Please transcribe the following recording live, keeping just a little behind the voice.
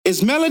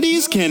Its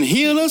melodies can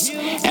heal us,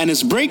 and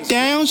its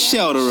breakdowns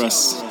shelter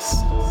us.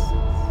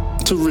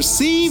 To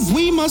receive,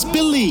 we must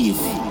believe,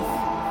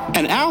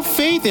 and our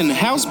faith in the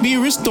house be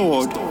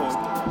restored,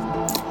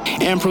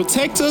 and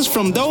protect us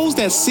from those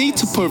that seek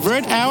to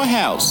pervert our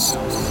house.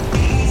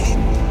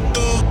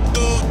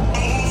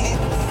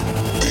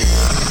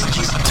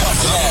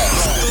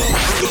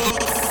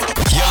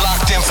 You're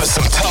locked in for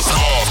some tough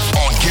love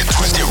on Get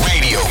Twisted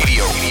Radio.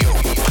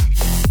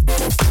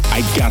 I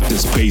got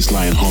this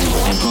baseline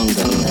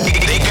hunger.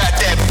 They got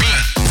that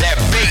beat, that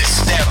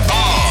bass, that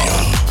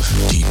bomb.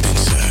 Deep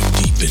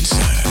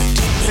inside.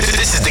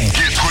 This is the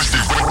Get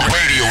Twisted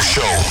Radio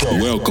Show.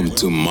 Welcome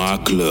to my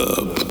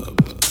club.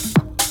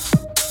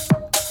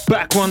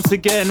 Back once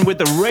again with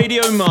the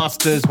Radio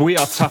Masters. We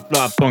are Tough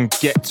Love on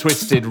Get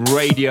Twisted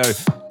Radio.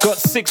 Got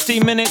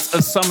 60 minutes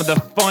of some of the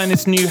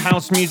finest new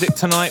house music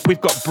tonight. We've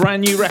got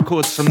brand new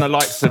records from the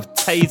likes of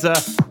Taser,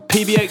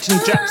 PBH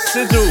and Jack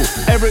Sizzle,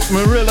 Eric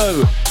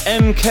Murillo,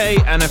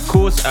 MK, and of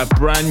course a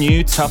brand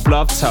new Tough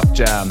Love Tough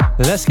Jam.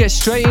 Let's get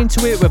straight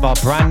into it with our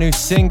brand new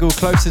single,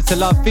 Closer to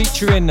Love,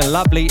 featuring the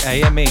lovely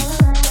AME.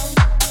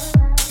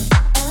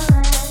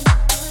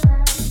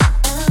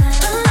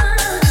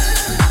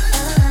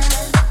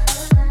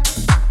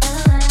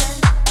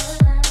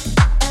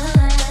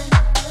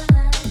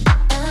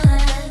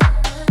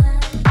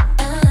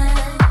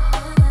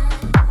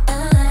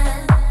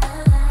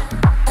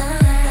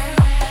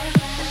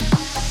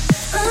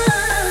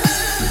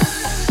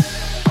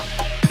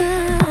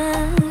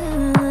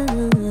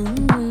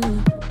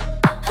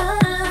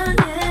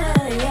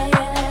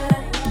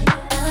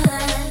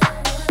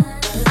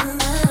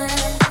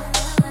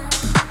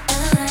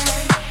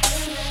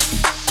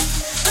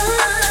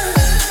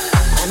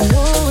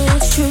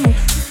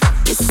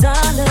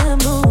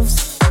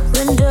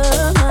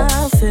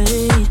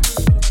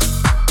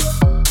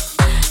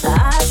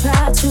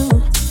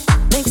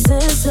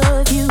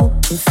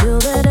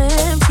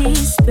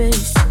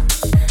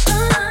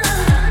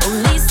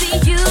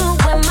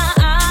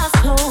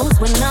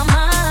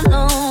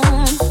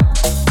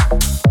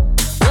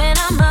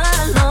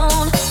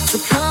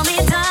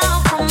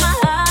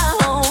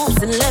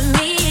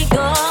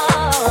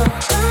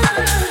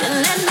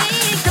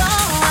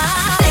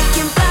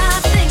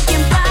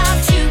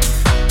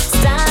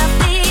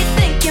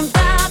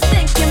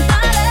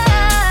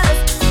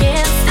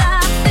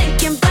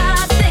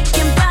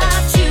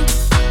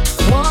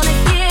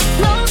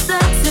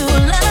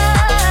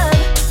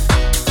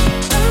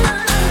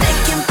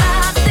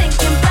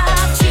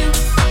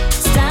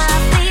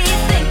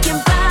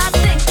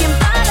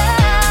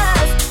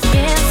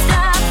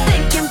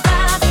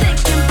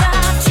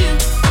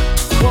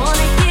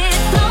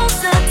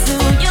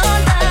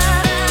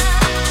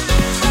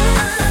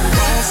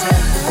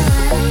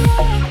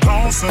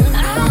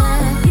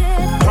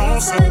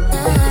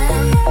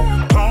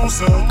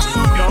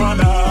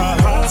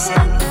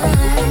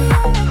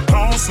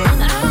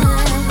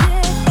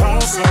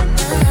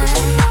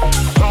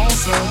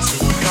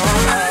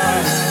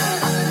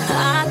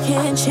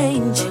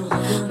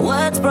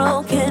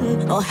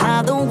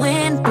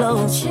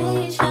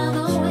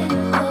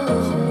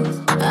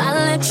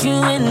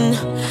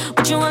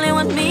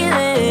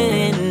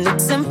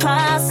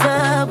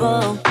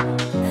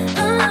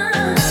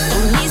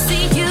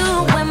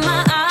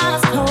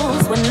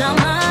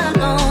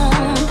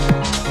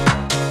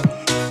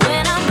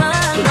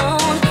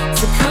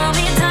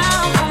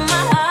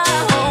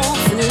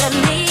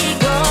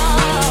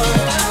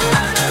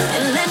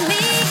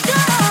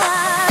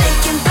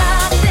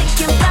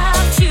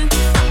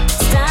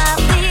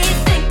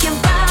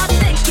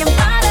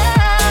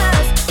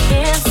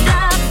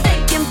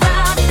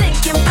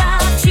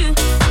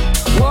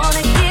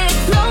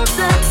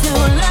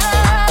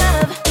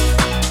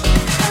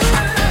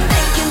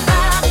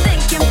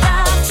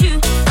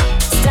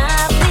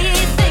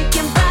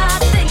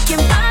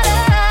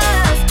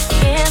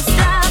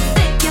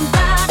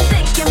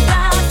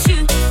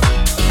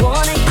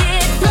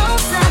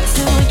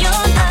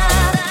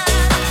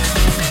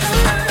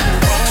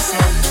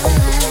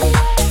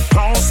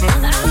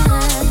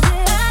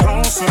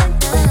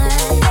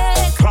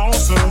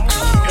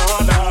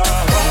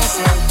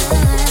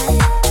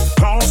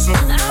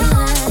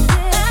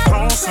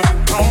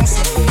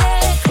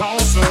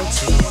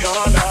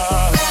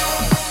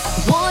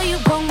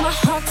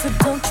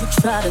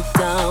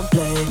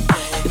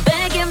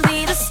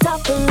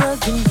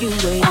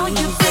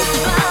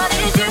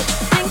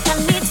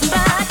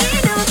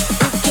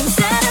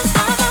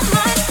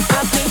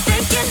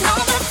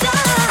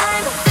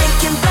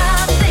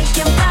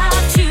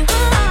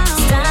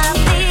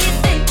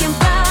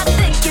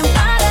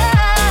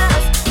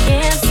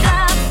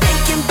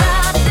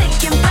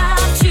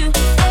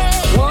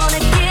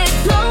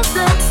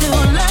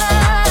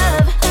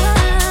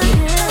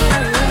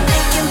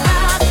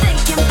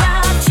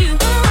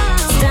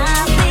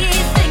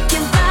 Thinking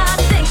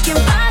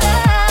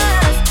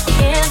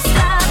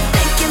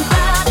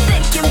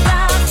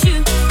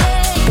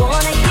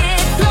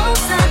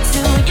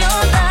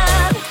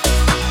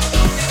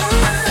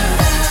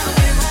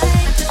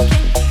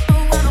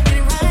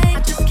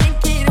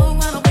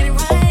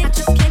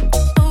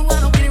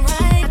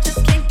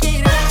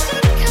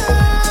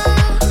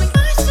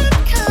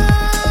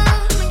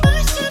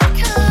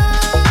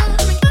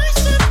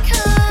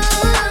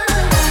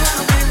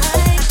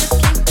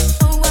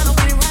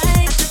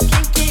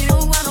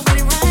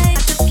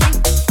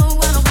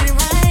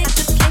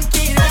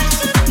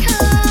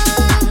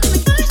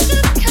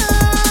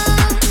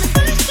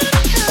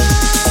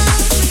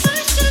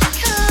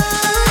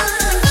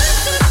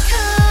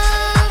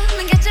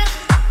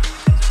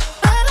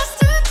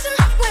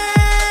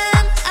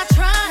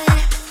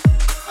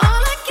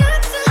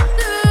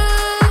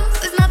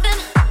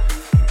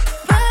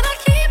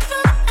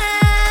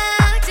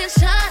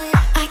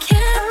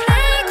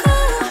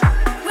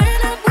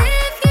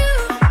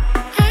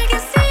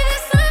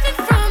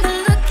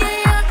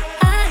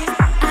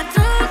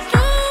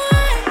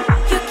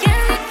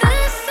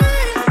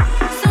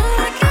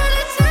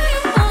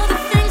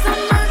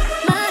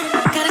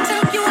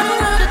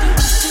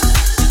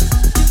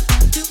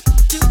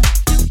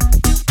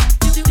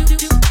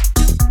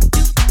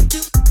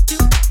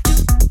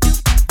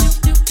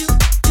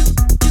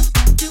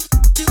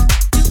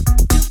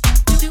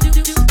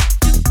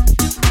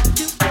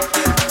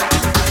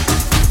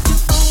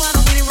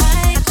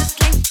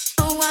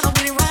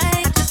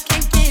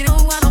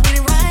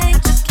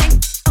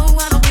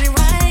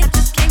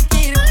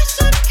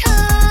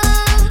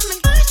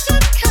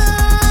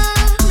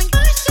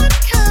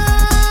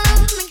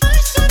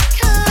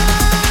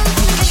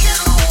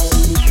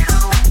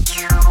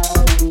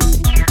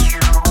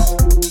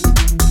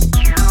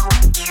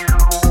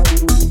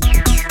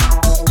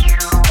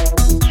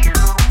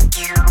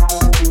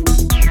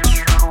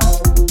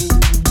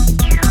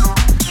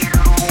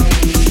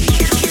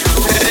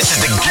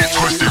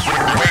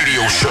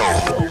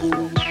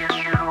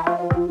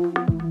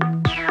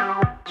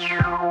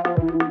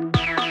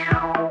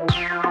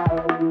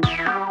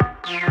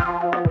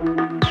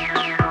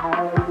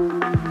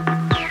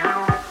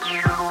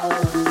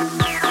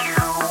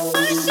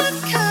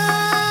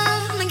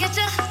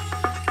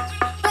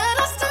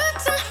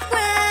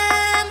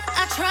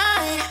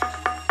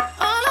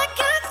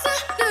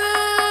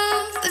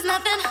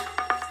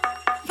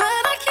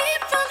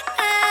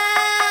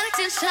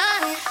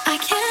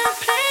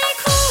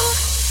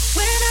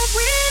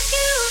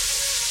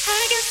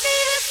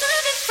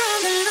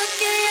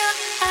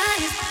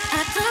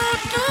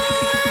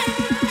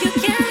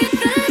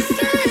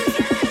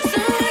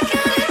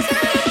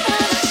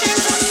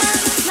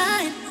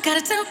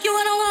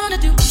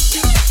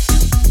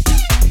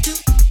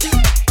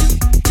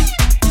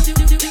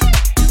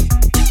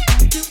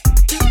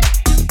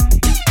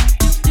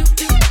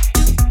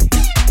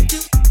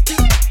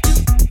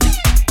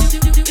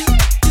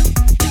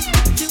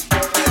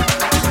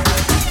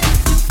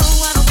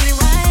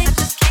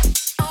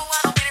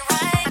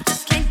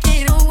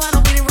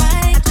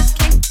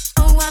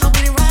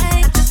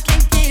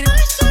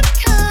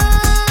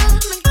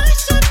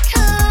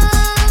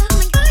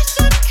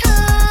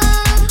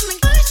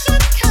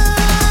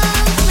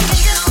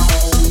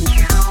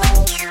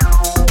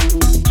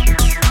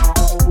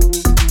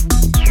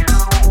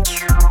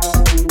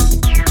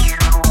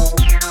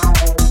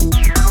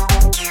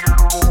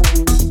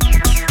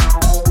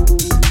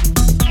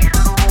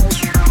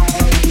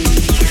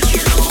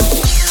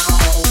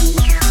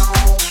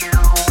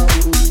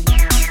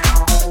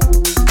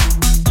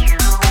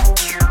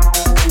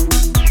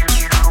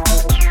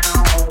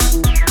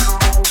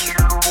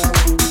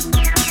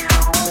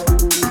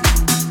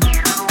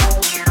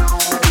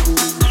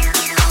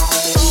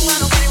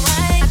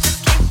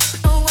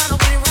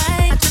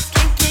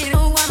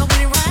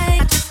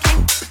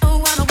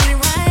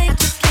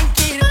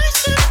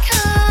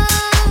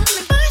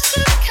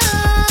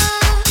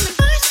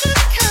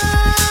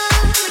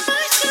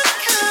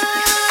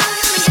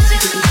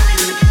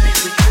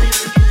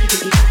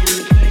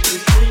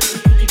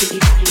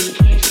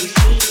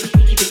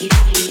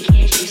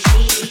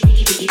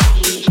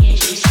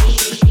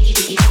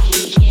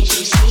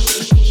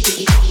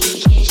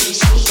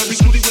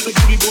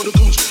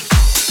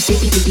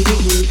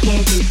biggie,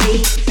 can't you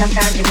see?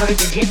 Sometimes your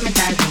words just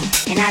hypnotize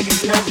me, and I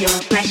just love your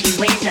flashy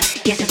ways.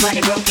 Guess that's why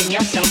they're broken,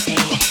 you're so fake.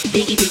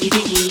 Biggie, biggie,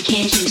 biggie,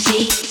 can't you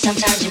see?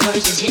 Sometimes your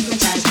words just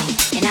hypnotize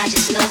me, and I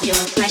just love your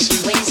flashy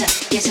ways.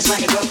 Guess that's why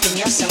they're broken,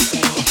 you're so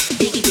fake.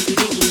 Biggie, biggie,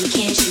 biggie,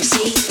 can't you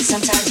see?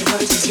 Sometimes your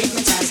words just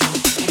hypnotize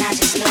me, and I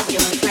just love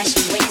your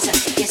flashy ways.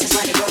 Guess that's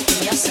why they're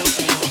broken, you're so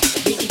fake.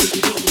 Biggie,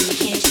 biggie, biggie,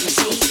 can't you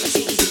see?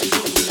 Biggie,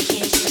 biggie, biggie,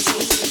 can't you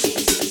see?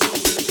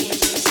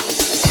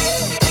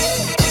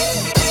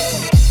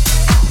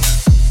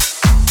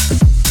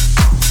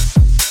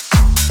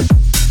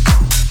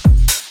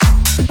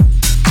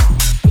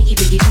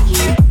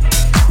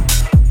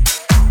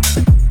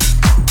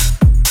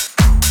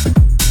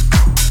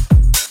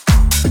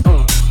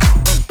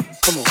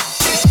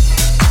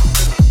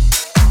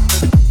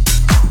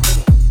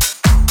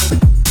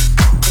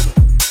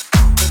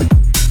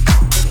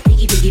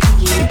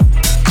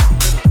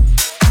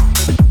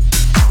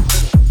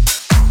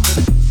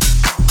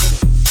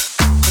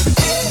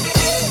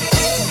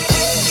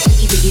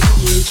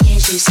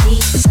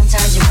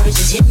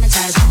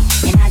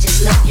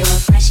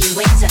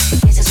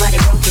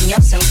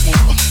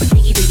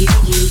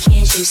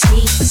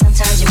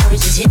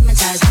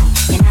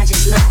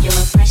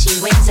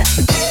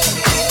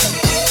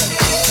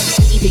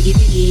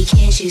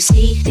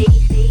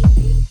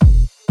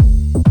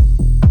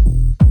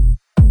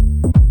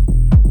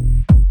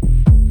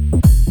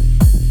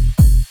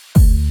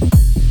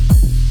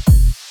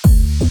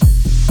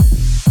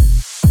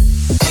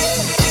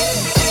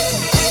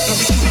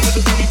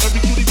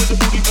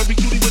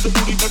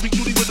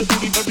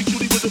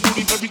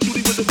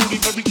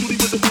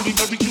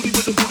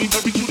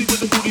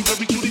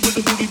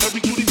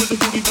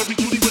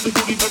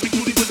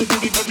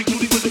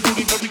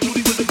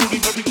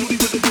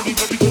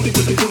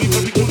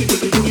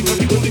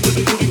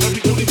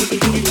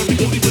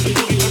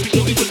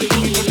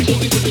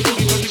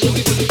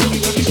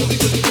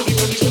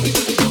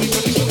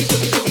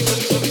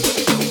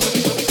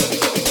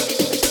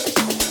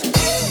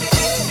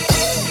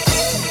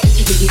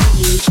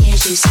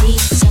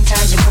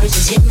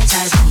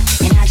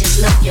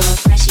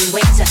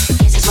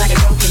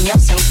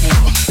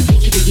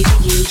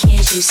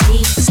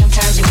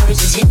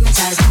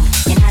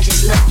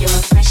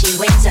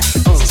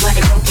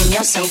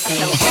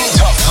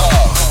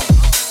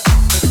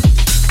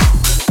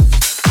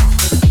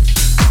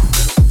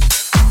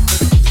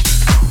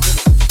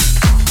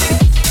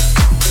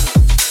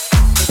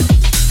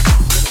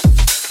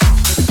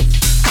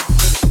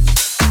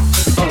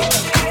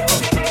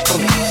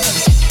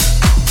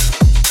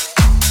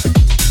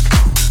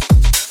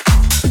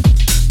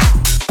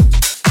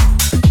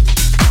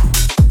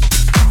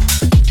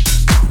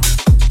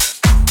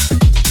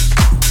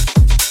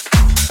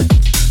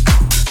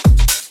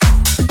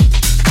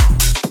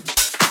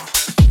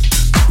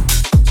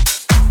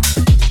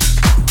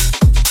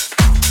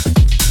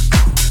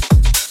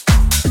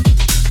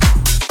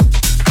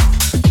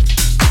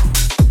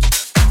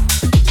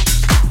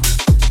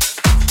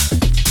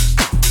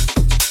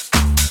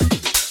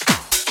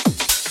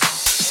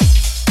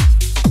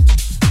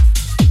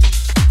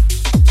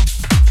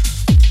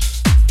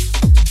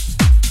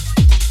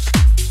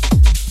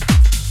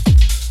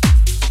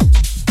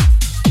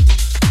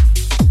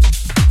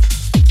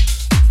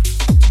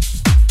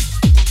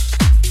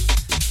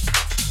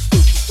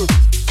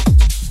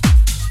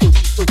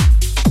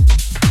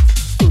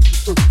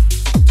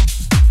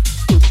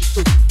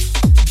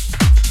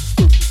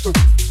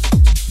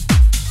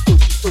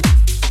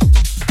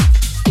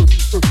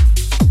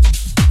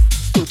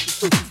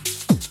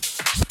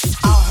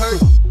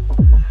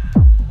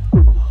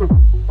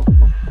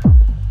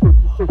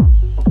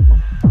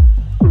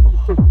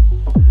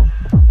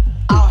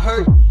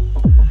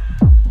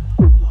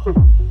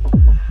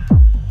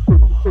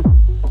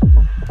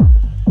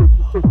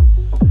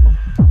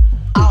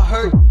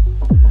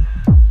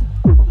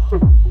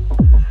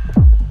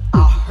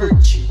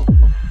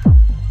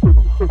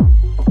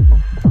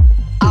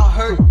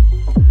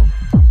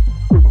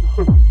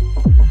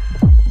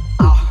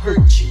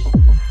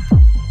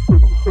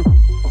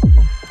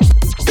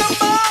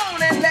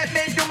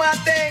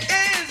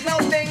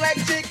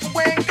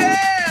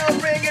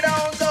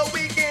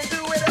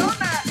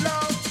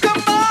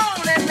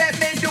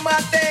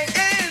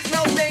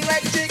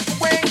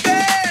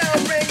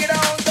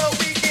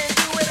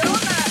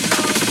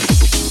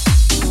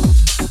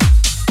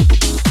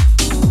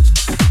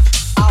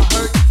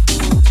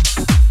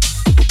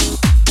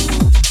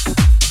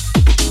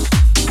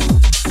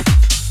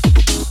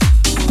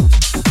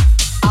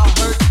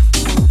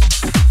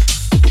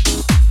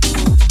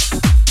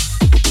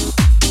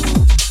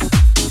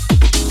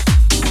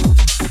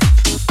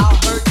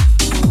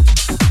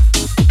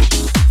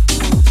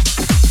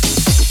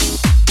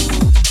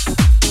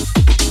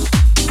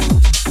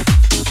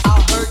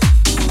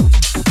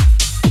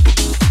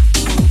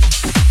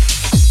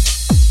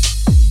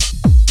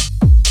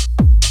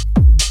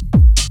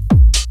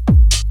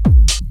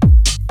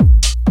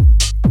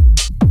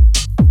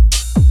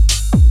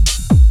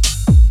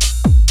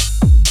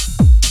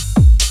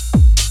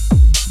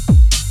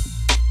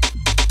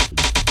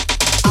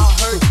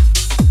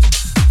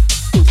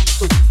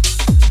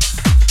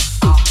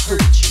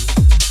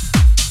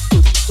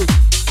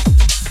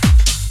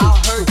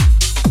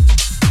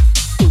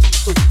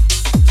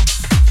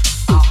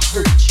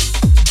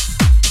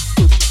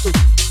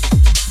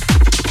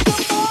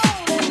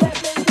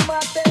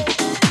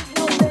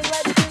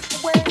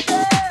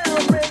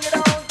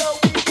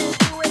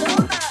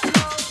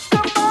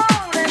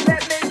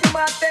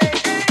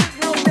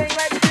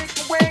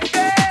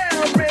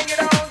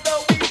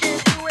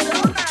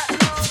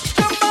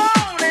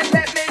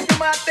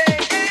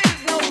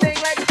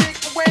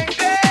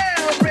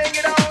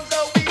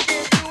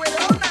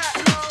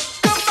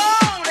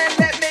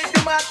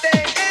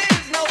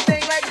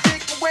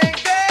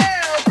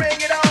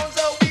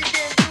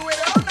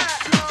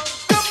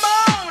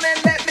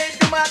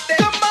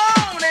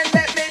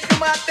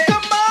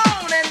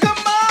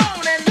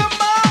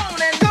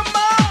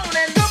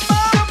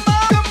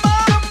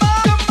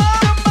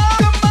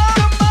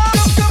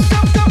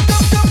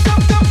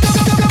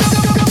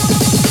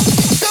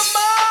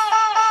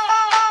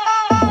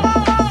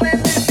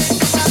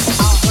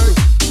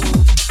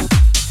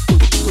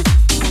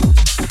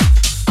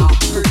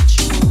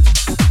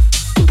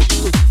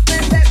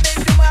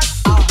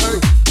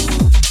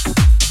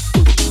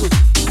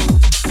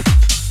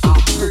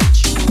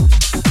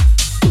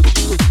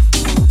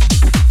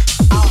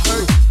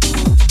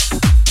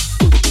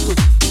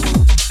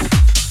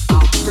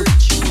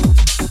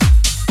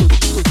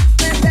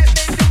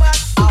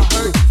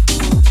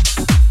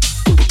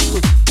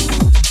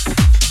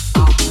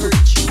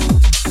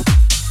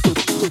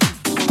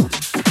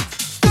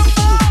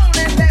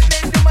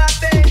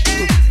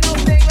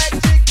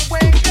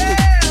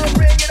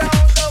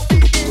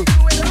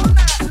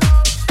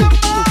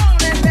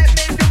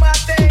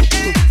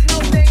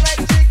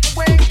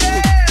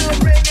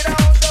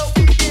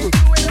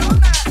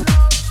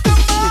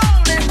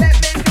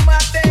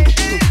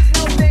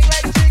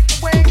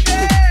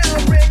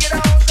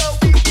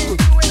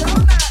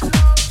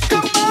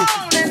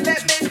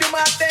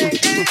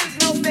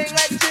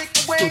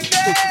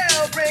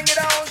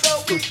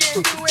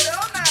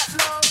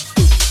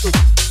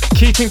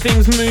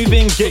 Keeping things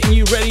moving, getting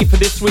you ready for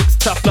this week's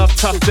Tough Love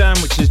Tough Jam,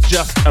 which is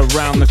just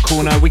around the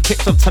corner. We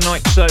kicked off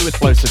tonight's show with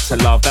Closer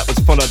to Love. That was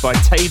followed by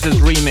Taser's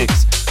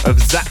remix of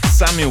Zach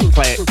Samuel,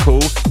 Play It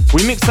Cool.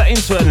 We mixed that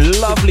into a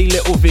lovely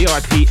little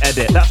VIP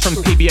edit. That's from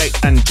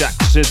PB8 and Jack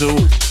Shizzle.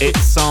 It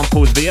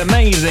samples the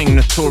amazing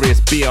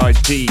Notorious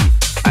B.I.G.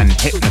 and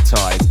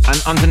Hypnotize.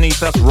 And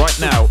underneath us right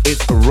now is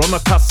Rom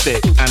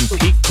Acoustic and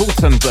Pete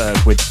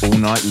Kaltenberg with All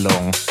Night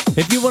Long.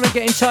 If you want to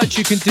get in touch,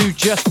 you can do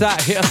just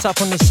that. Hit us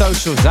up on the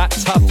socials at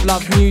Tough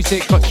Love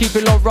Music. But keep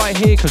it locked right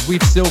here because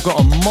we've still got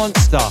a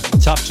monster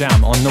Tough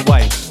Jam on the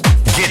way.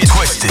 Get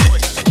twisted.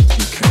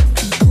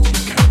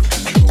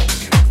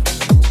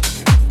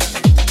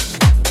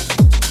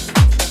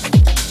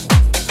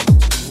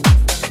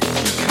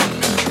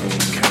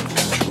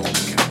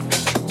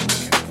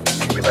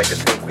 We like to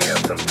think we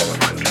have some form of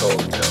control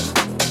still.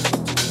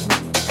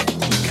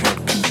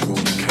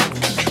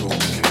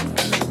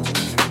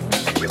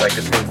 We like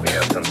to think we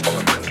have some form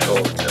of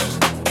control still.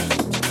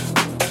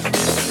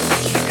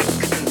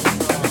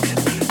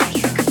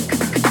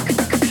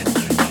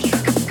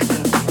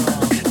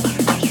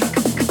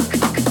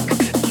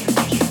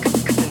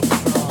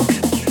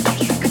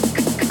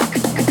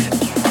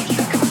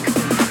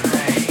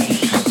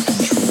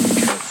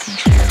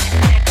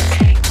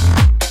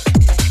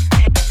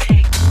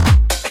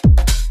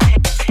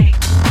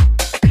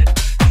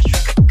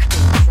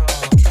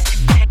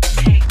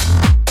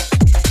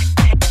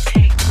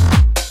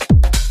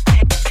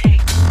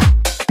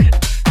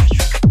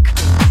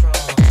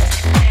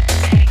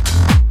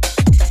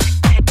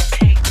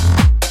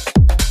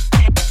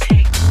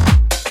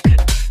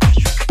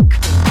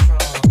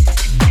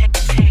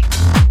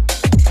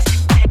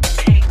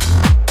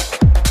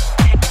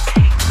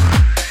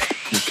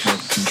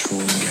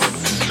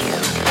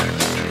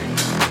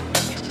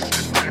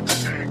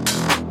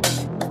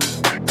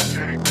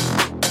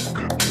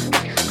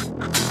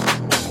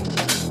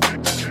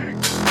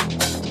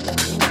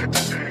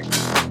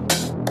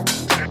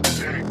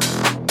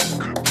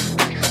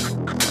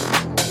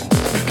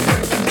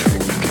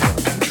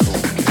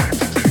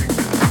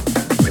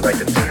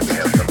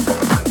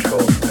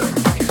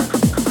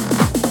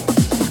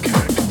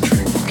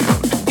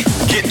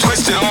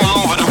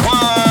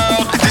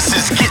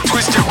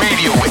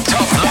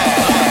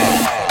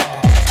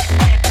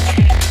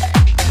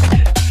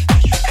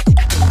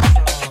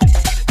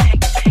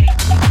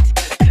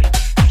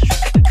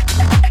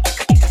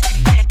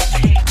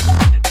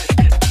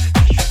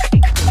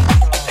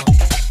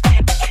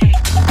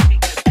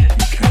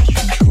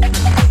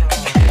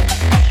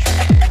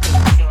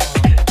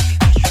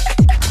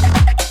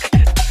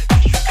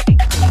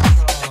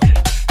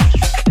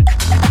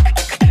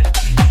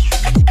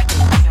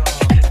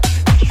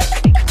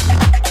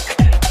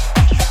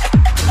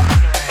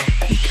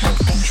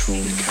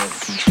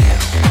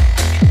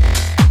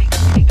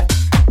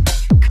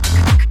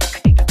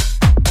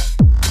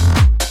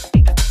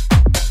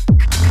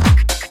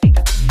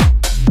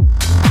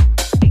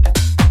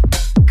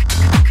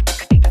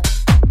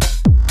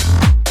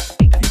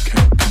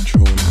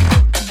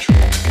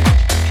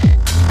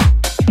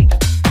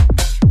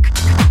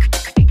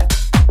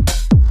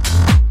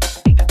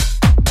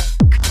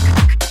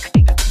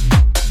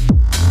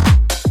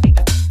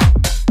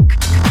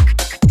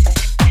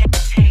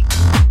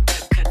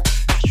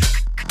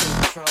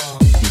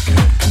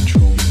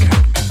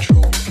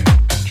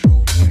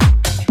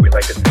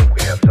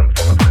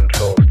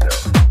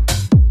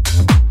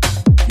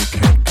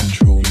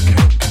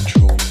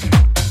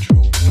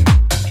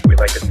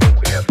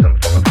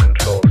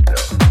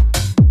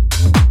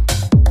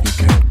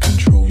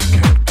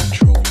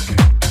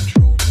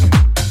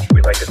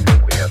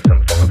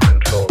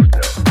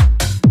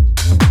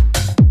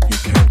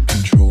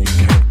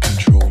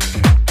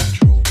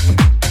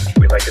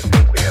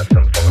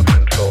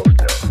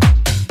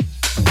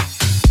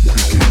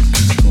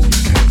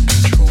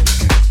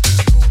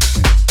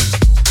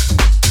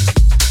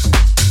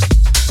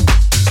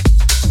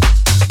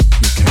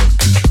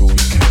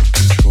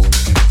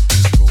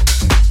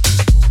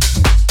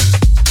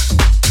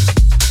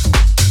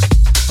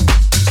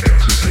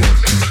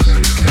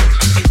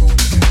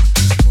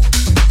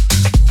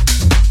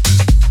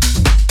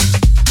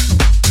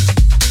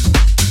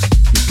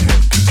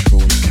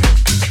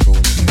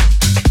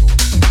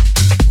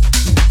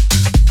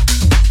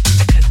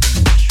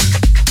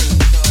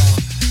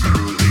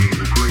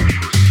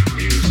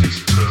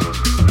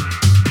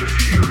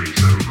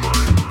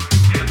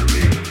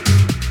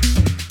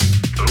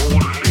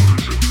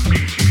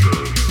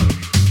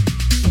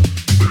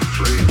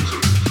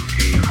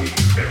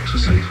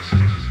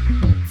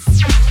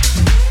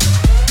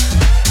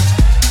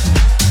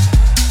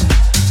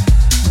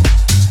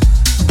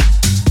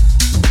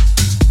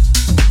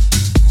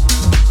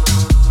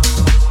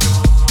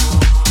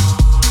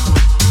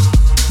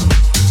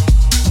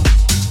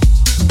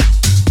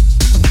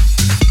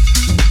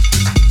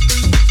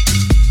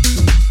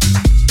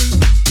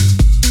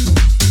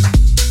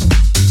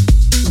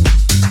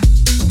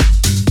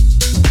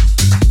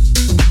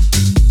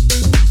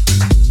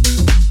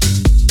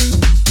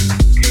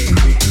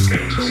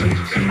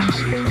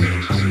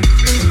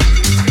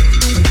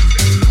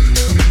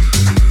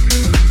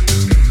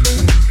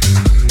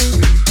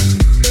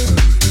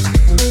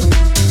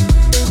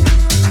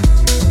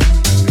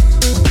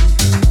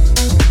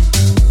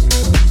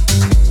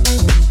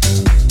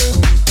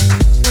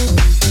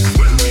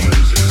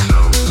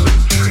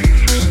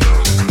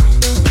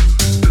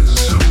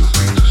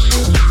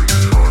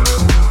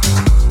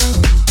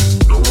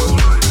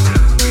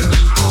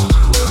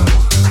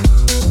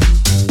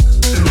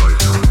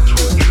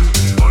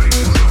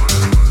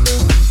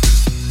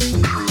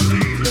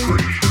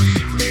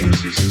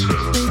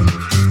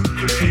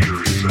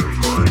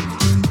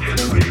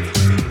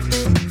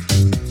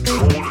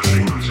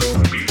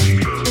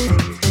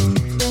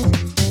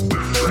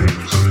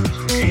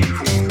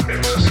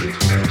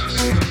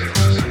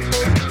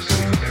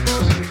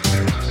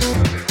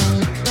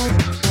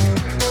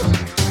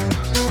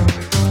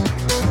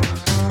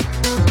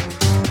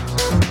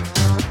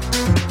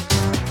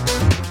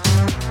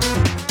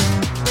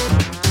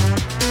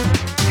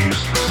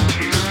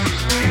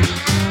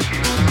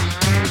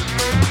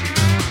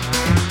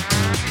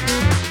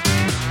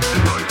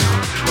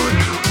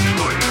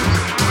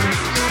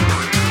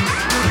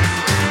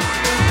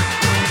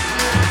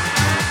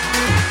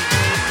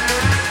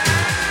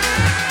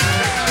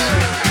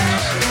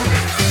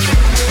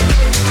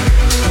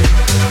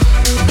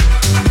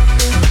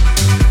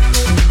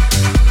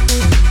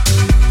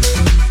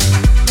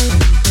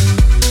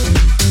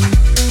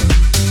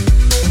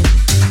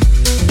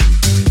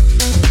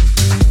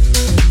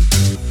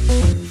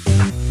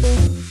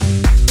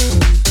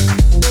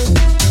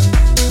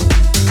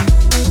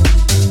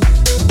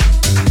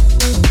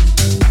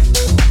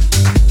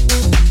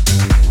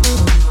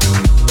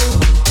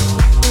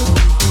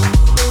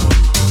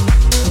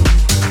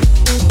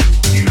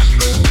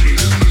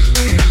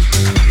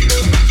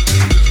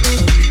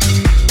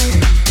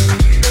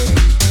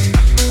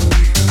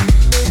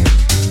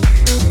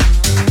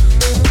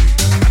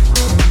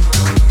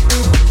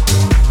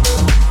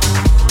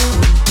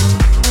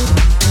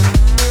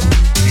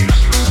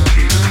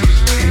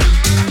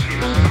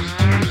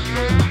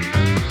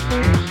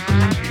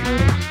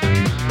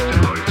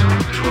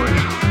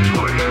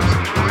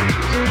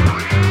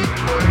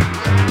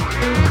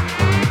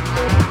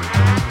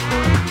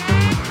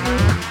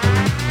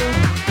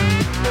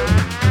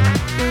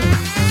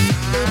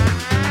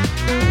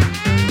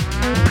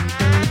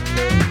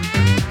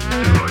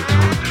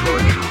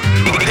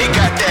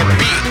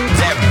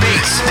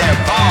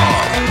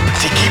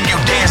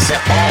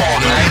 music all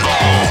night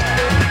long.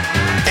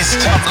 It's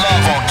Tough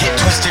Love on Get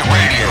Twisted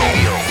Radio.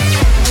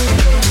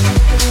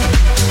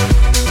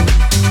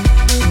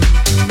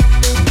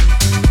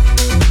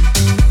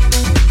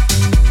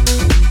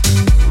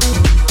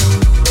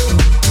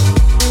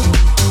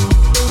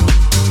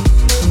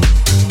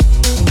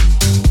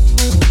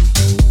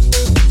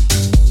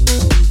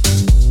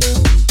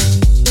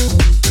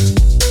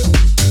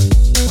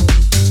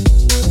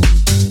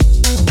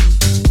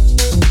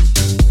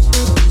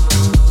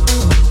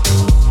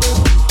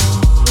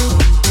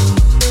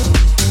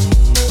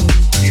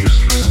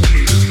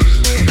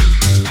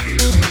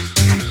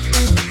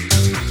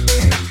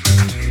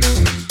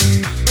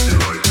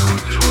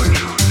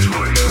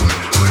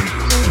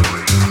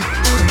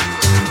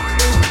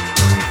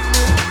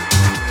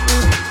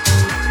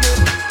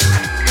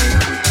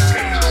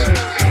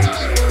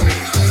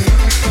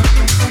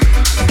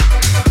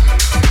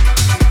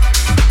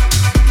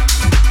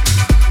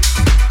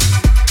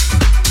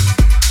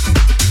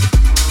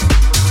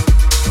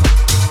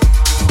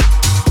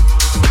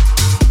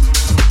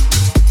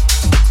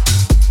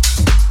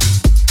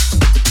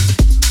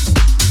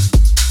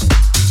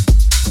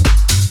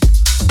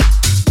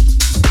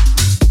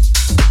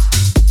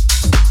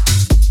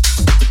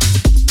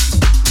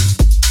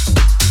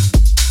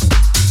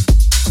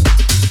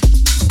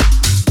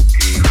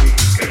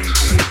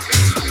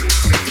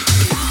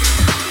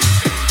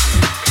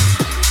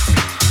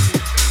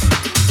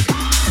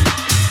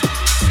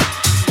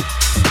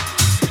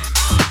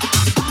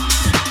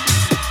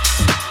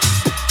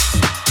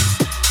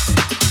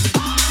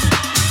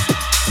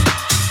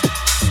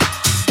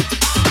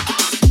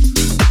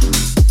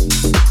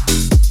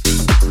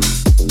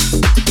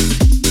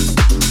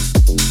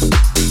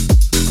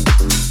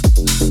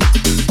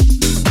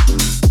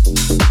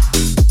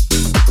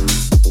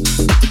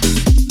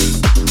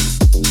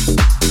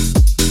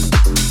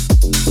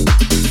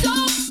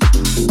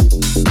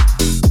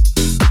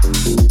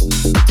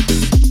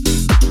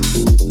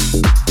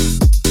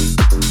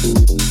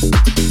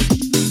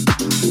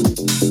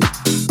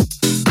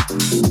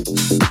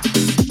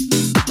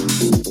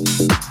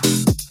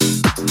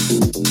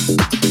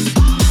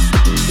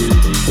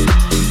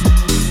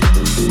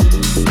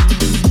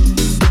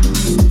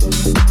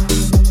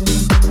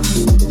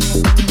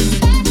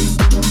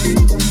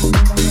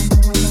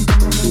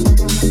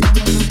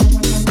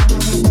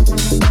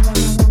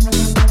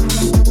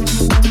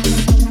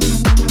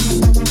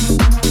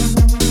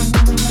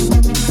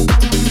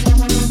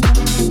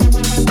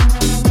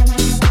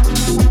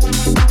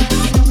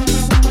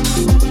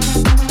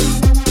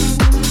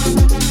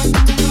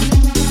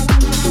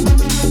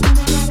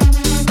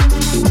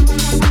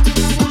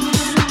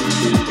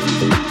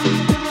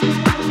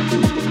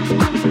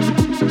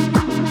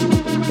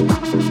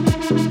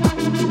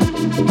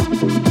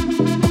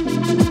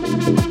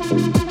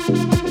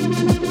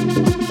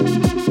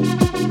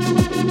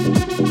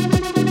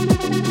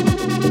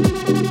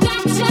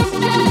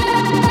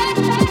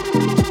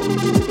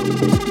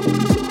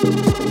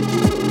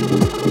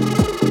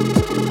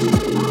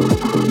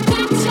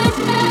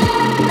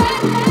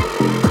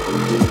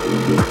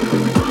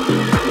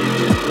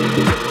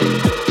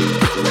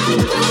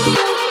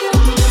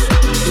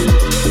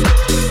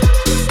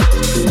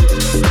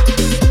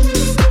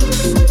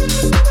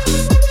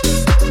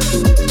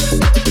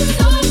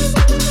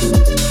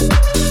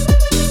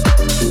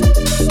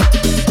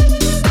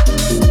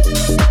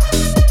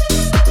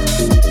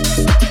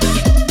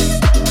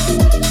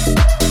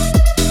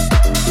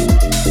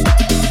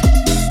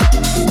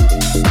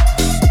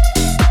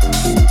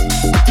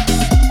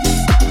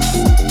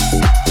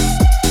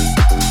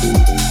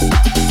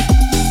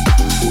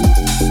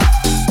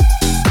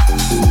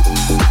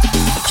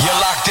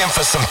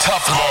 Some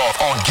tough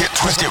love on Get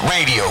Twisted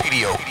Radio.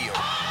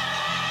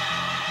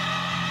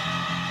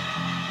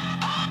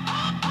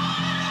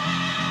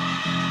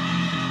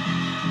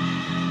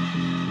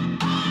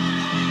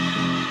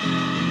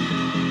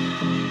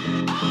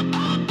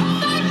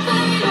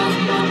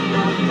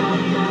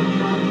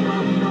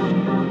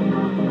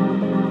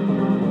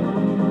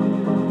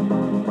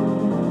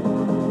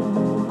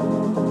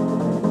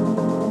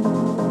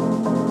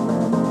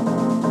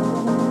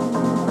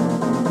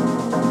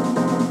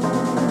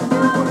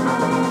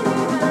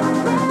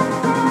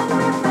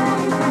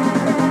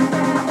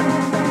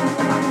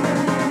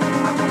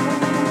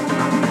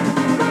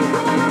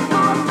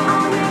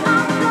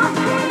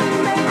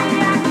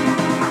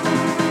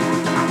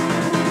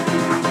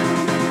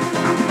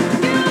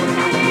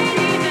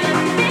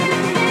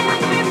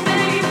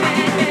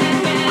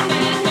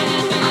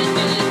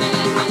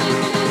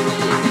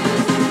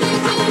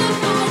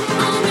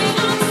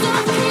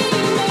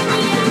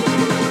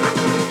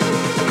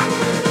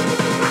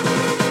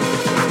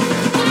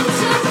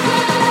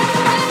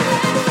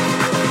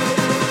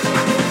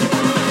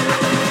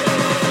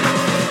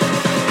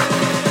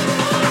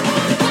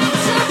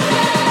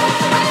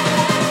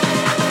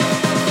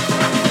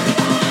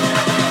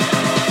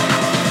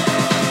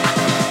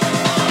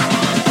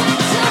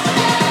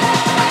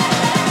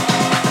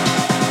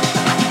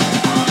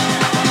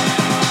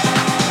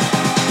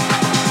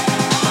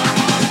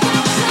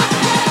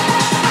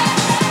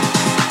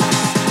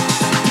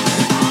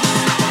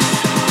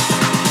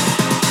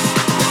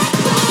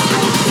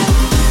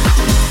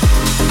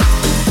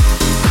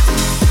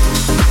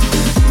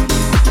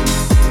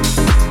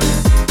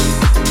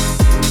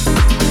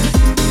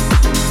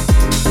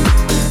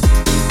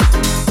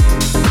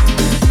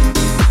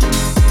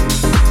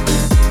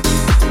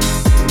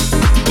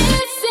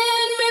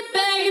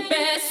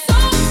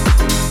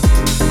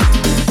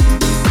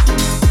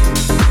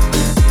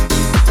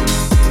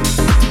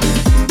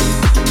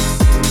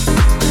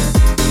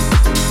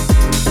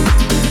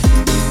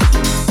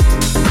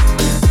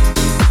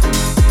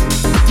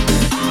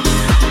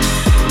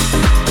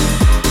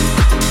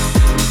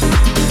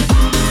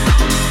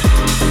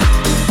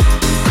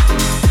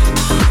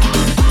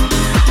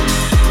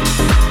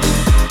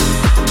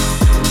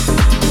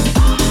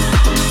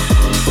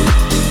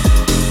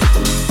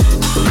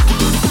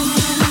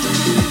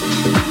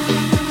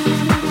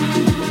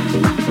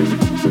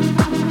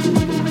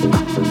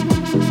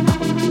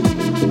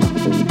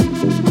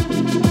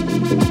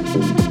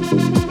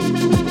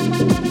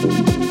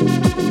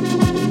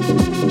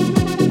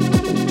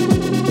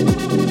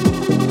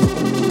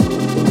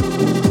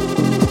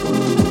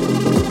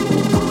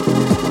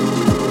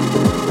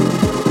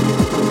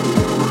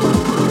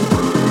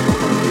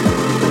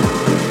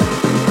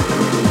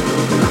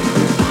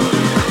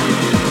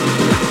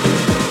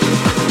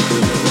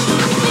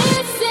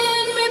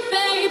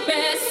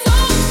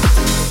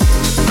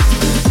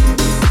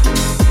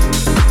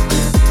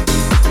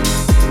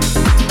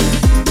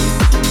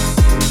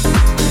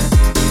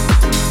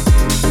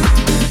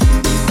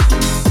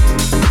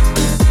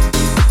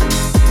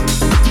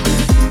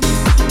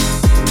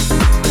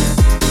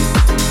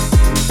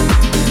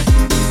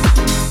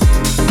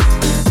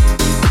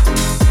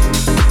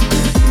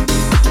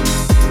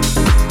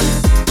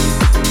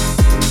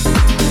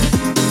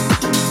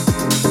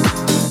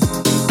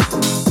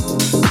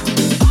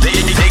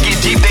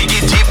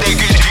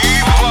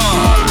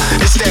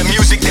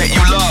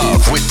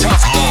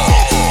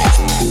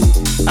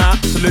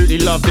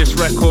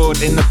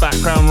 record in the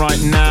background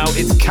right now.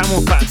 It's Camel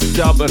Fat's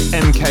dub of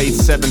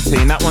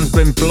MK17. That one's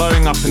been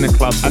blowing up in the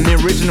clubs, and the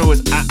original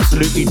is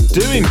absolutely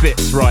doing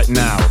bits right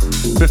now.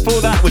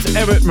 Before that was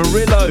Eric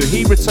Murillo.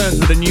 He returns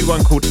with a new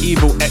one called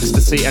Evil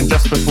Ecstasy, and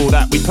just before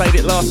that, we played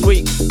it last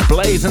week.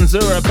 Blaze and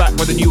Zura back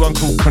with a new one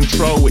called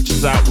Control, which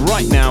is out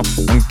right now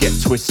on Get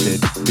Twisted.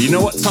 But you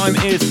know what time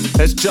it is?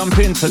 Let's jump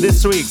into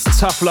this week's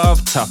Tough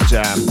Love, Tough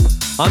Jam.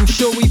 I'm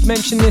sure we've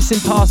mentioned this in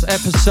past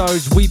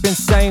episodes. We've been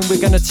saying we're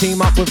going to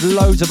team up with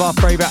loads of our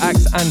favourite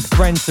acts and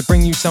friends to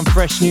bring you some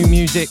fresh new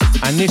music.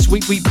 And this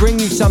week we bring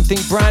you something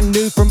brand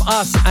new from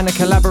us and a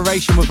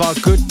collaboration with our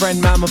good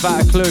friend Man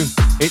Without a Clue.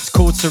 It's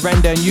called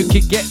Surrender, and you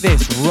can get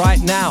this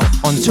right now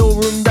on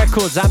Toolroom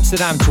Records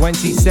Amsterdam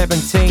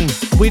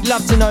 2017. We'd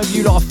love to know if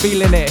you lot are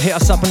feeling it. Hit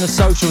us up on the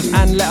socials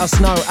and let us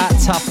know at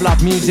Tough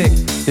Love Music.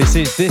 This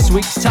is this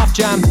week's Tough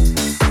Jam.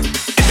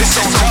 It's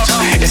so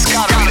tough, it's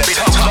gotta be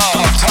the Tough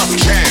Love, Tough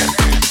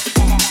Jam.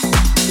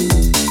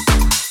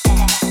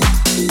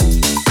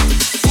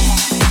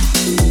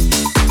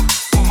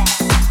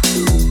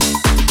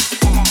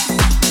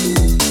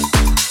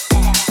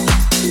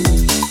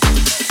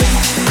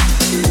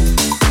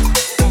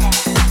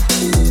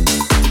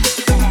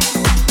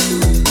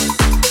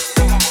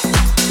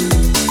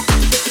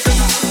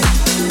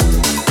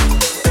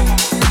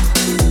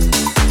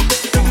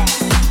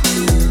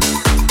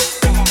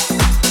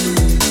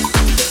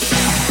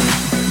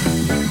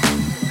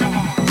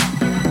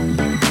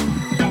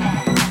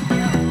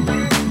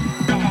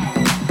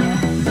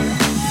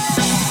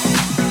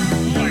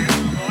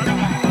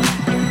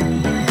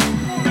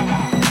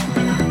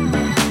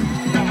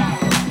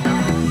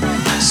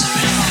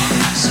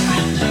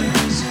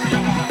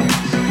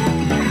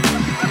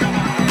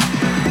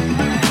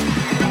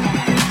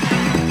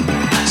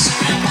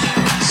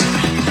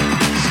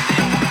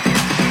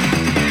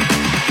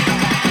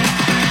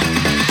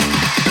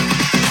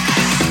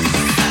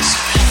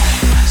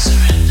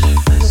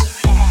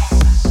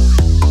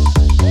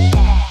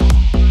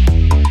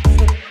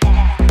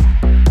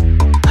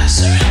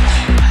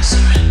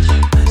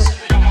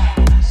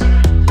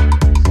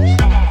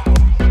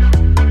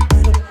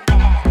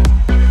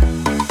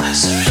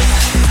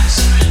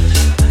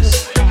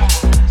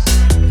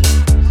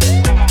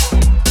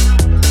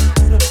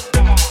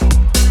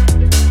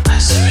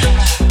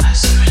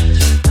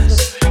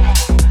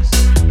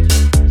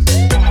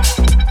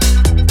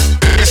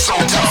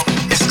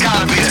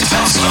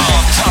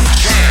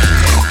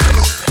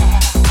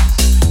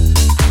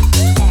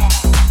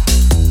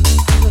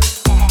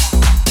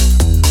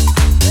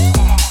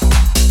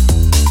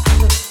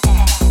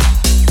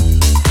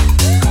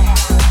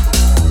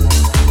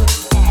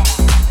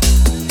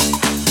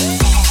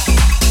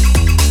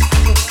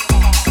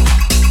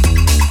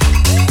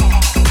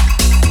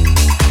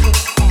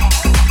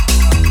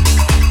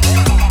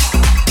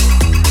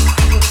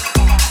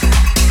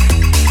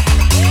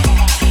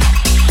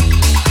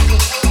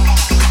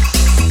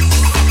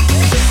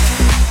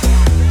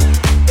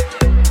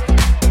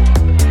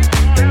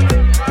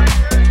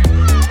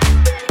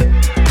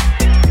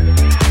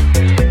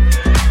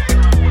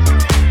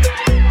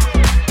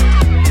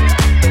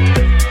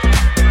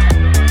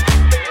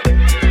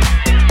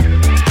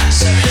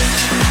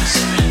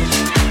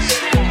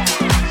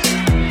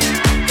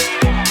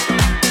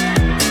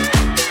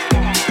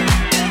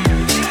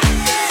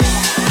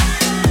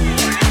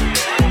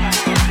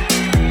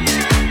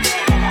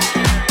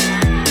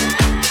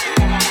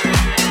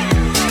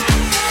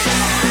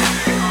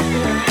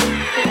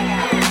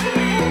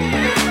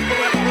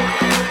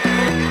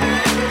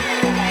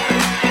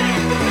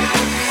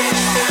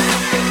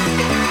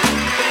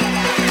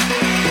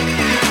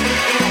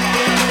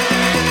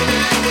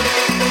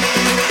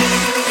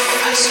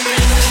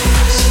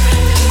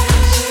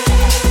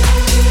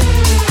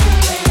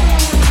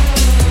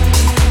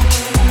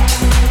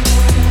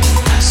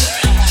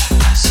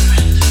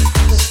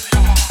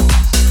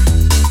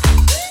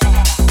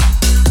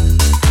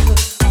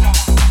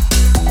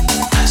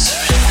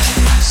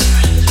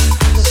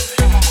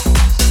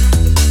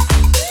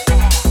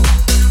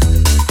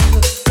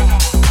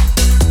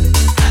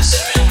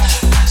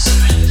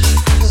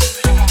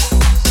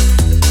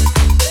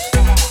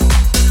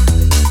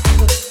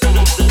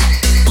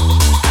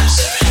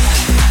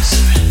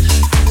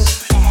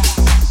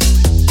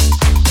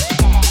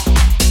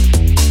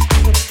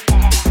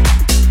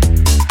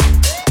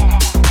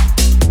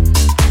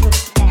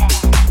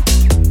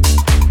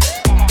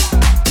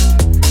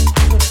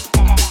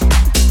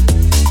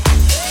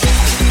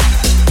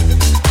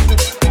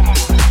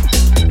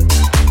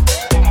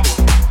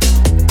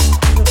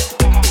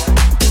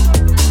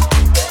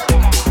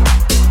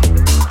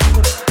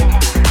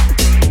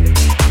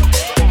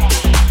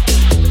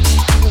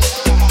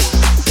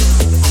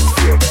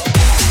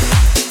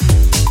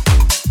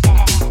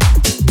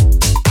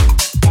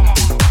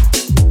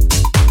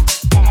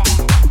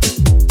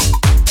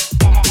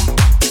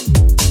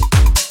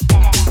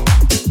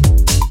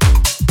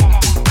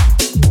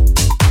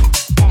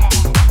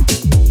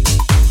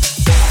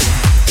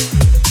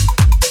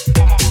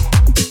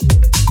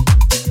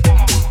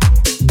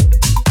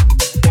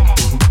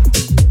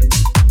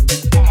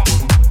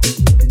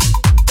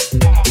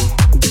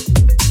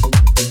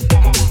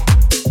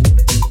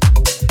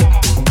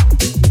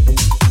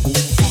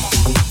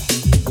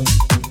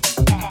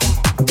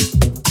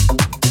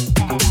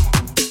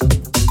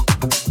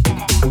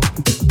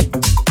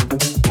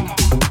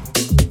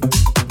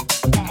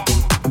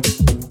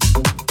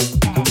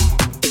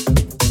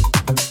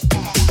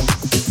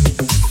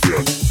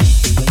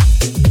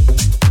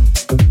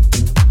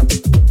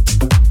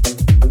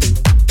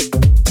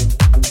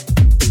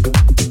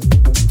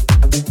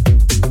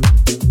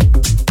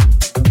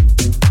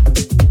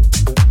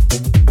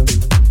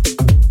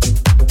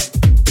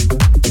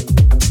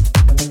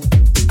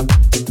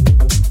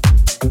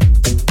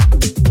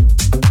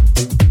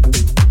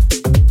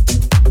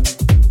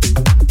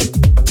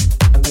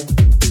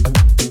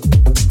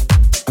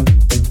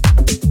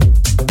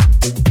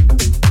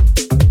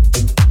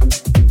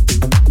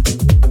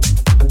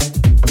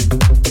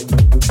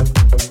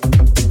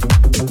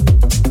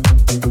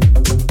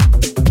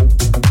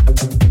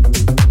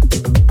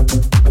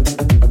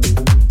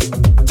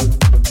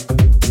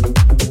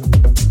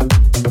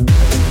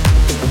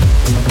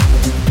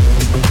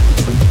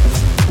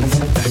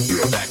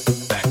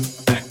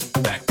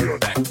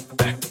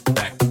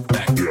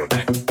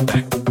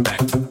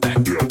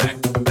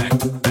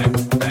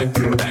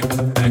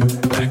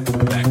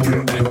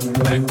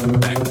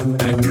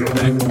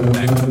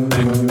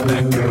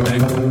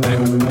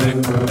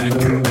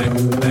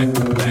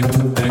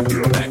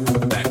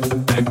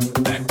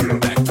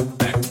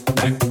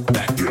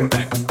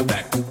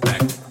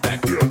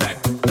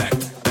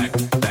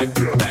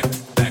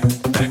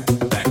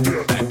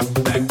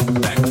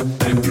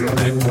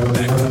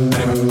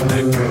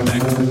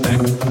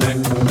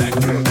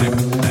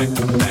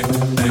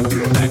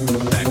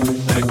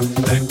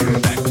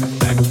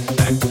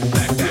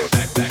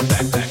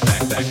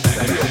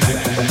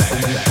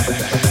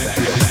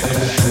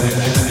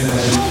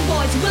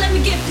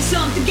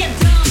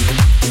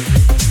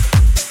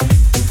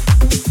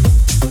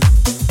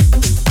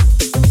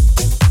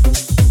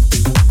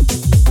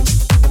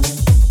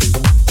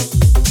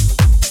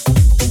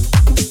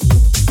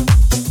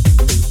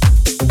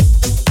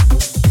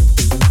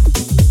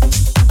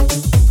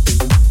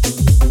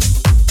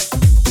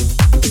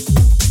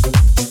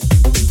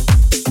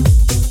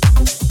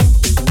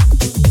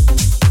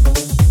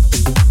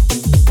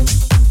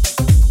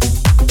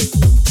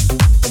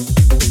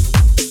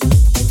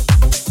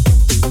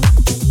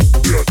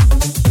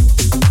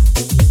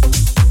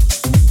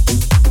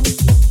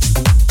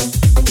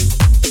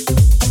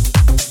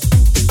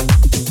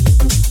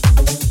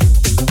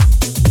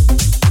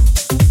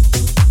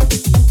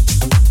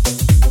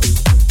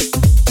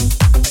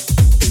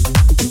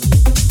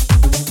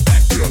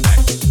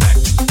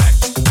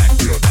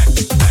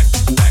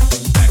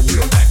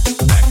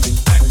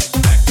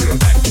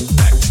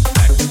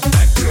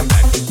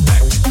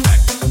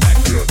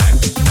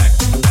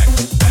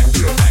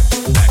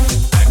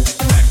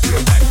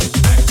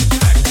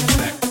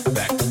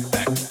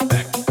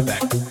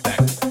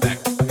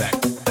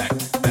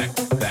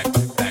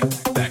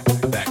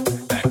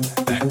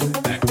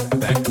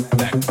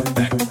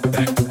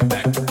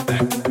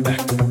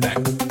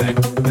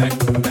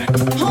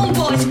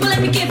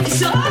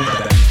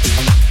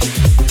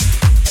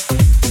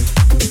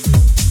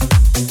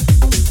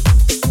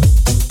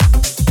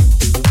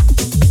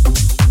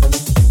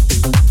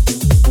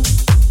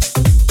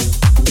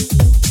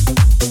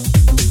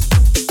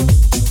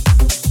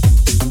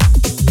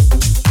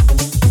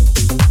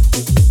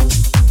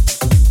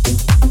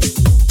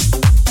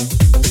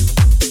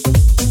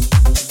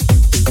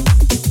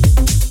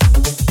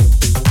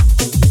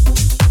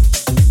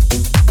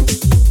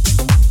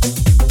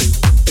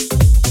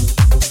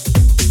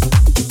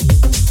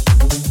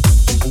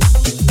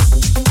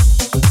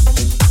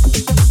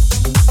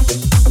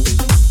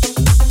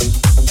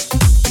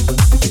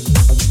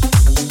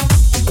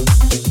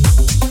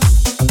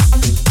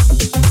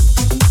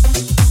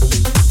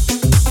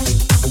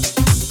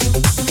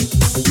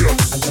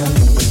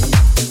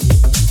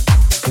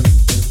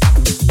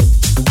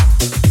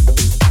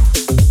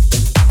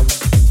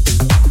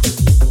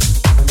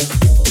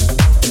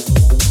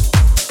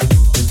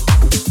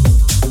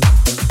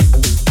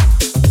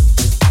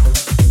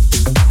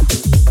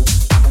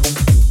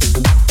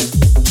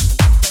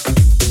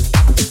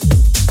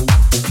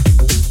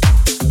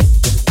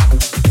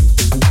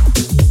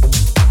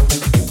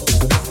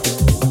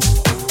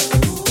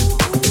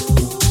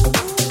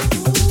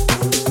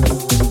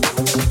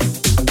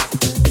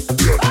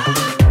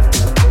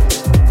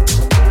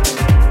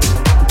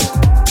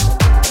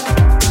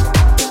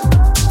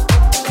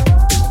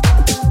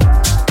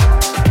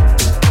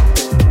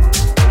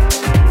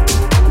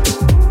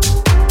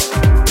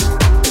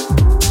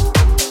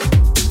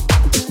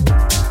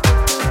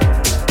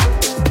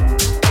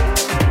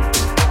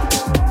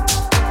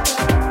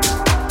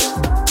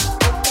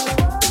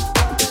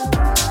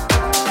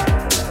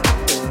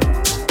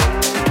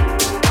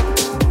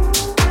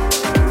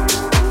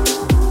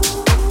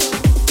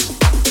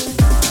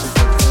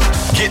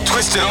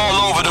 Twisted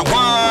all over the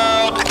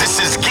world. This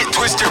is Get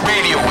Twisted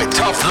Radio with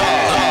Tough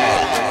Love.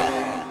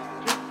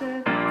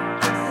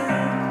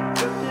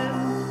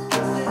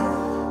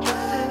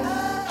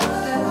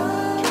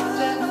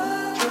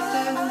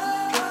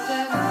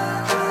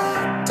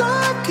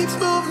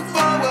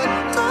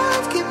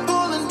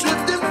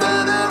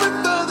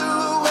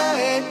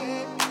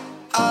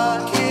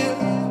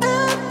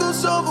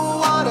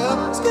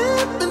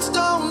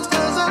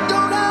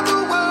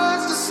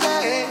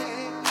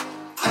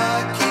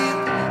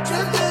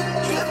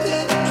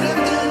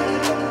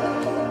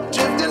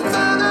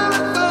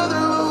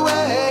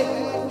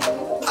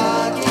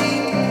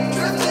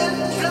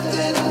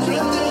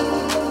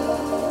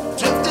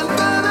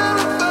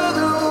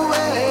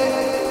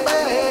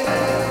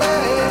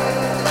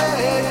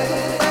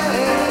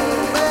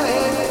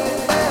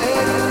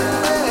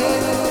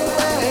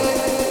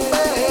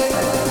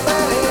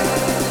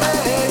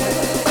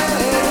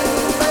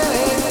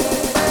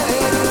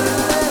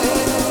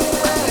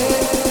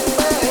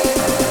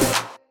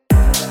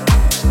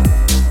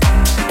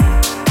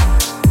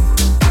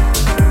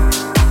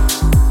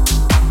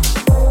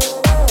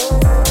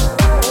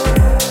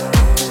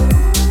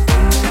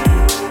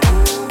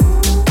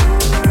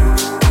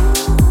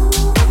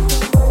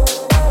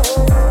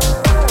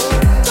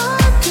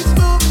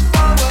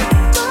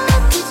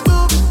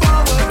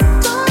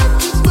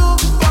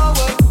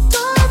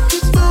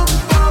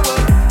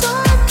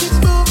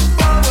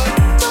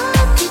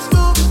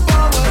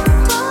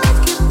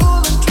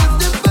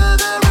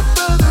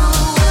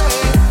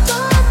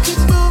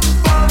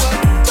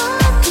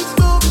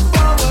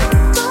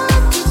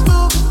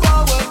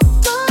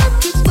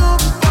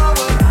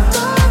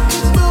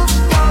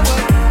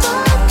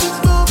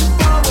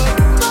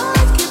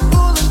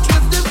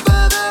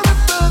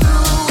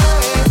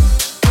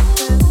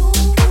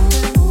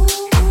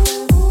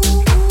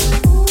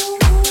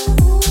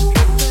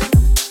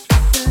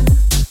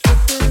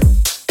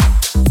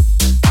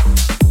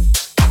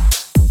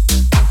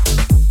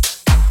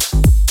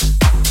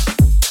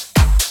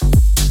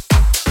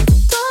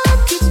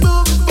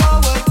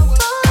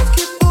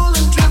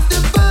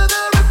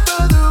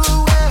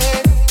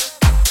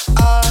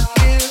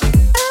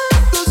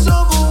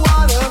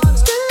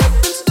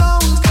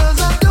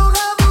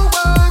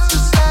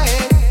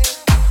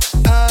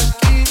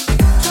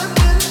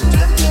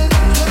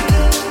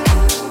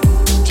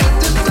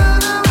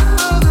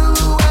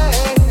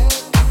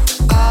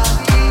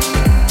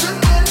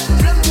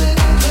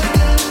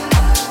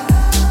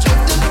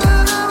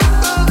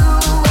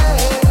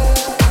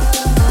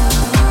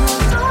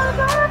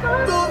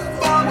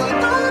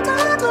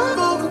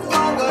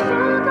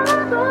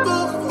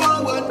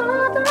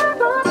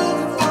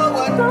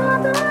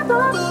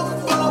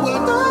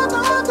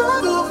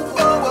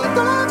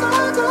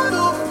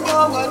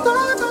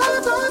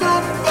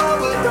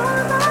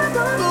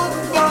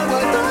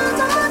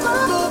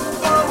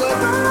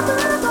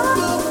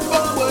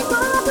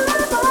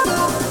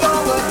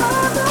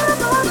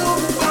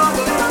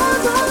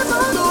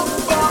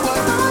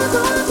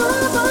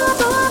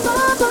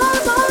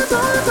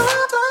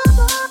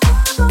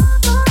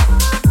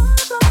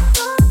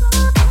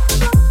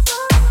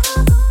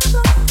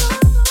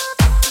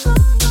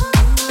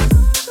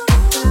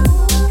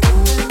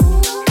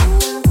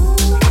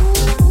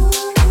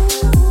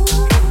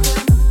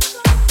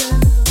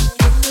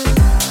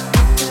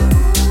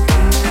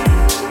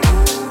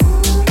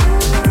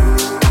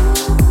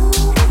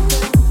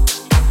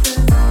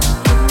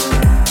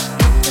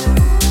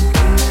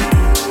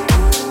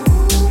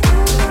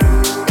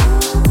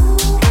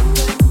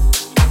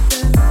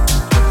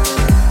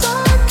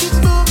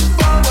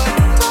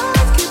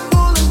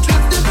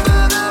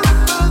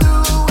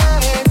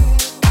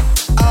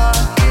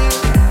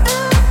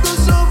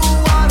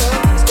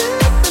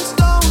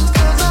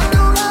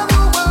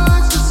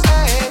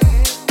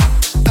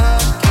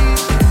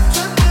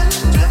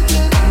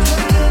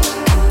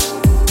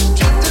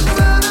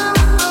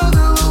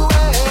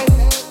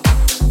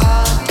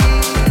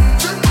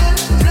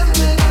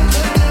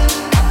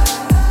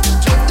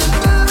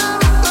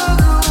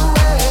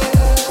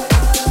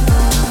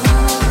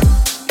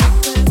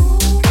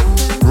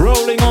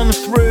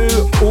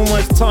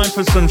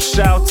 for some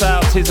shout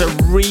outs. Here's a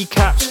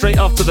recap straight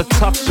after the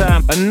Tough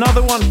Jam.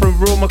 Another one from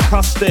Raw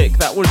Acoustic.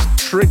 That was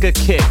Trigger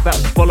Kick.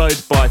 That's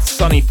followed by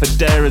Sonny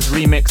Fodera's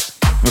remix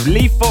with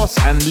Lee Foss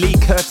and Lee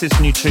Curtis'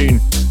 new tune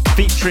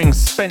featuring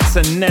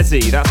Spencer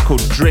Nezzi. That's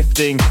called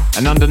Drifting.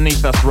 And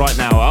underneath us right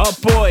now, our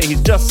boy,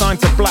 he's just signed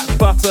to Black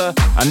Butter,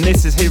 and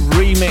this is his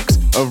remix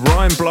of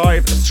Ryan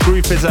Blythe,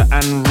 Screwfizzer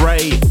and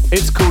Ray.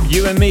 It's called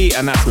You and Me,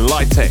 and that's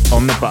Lightek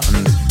on the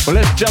buttons. Well,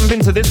 let's jump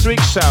into this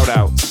week's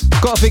shout-outs.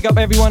 Got to pick up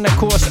everyone that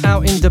caught us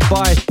out in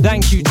Dubai.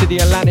 Thank you to the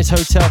Atlantis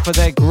Hotel for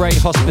their great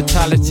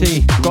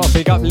hospitality. Got to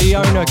pick up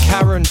Leona,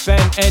 Karen,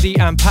 Ben, Eddie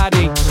and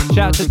Paddy. Shout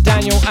out to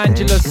Daniel,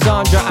 Angela,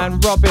 Sandra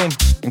and Robin.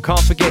 And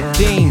can't forget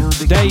Dean,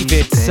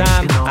 David,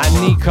 Sam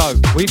and Nico.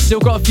 We've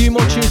still got a few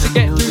more tunes to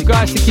get through,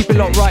 guys, so keep it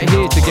locked right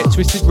here to Get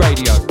Twisted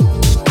Radio.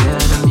 Yeah,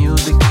 the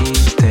music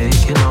keeps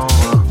taking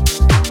over.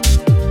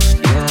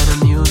 Yeah,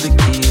 the music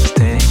keeps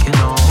taking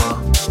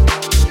over.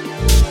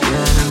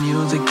 Yeah, the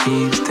music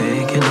keeps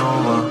taking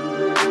over.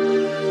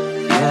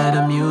 Yeah,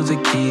 the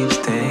music keeps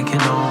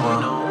taking over.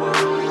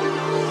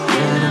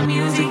 Yeah, the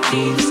music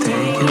keeps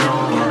taking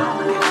over.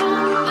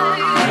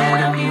 Yeah,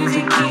 the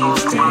music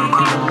keeps taking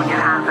over.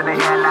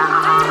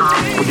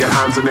 Put your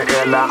hands in the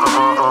air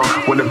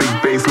like when the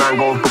big bass line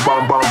goes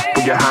ba-bum bum.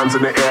 Put your hands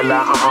in the air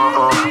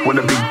like when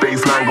the big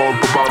bass line goes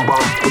ba-bum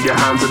bum. Put your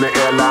hands in the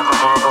air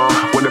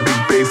like when the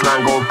big bass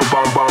line goes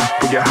ba-bum bum.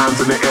 Put your hands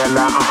in the air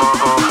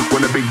like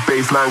when the big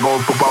bass line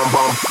goes ba-bum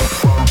bum.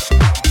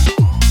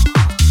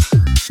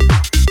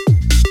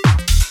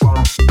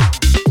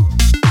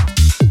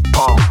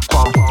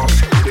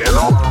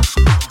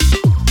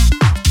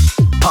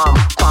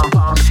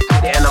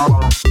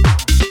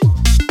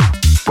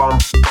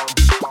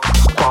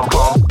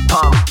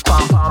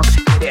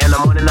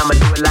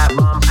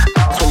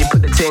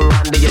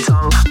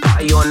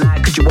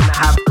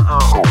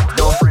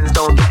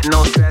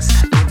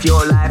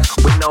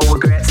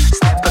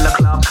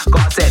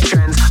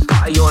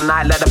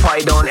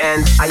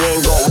 I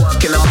ain't got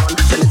work in the morning,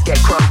 so let's get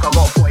crunk. I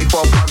got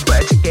 44 bucks,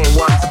 but a chick ain't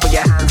one. So put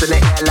your hands in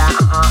the air like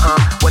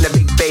when the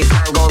big bass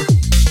line goes,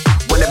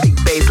 when the big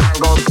bass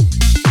line goes,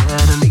 yeah,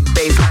 the big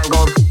bass line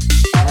goes,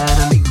 yeah,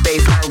 the big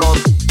bass line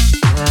goes,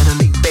 yeah, the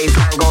big bass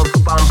line goes,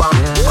 bum bum.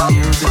 Yeah, the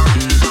music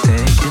keeps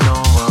taking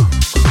over.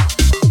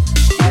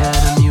 Yeah,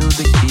 the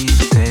music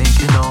keeps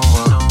taking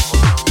over.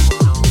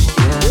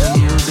 Yeah, the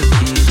music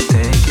keeps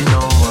taking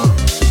over.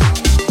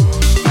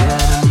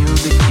 Yeah, the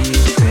music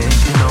keeps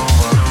taking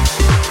over.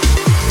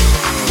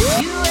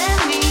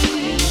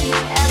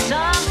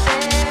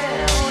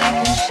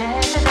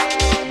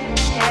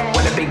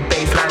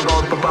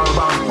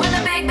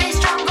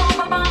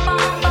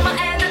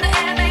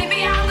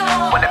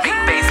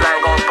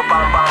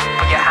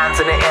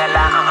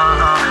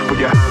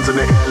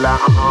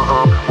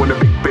 When the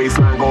big bass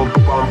line goes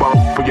ba-bum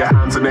bum. Put your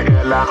hands in the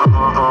air like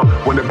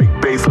when the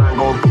big bass line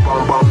goes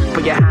ba-bum bum.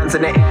 Put your hands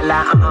in the air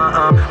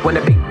like when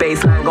the big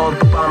bass line goes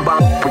ba-bum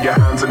bum. Put your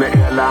hands in the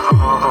air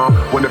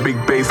like when the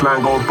big bass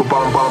line goes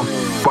ba-bum bum.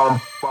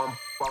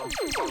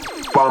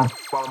 Bum bum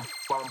bum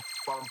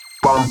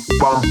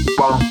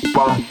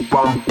bum bum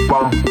bum bum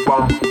bum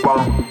bum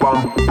bum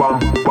bum bum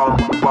bum bum bum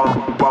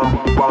bum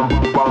bum bum bum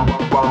bum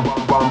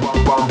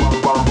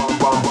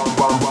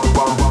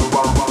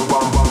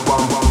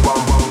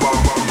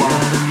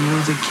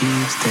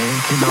keeps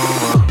taking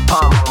over.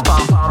 Pump,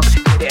 pump, pump.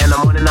 Hit it in the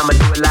morning, I'ma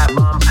do it like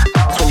bump.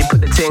 That's when you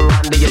put the ting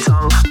under your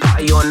tongue.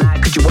 Party all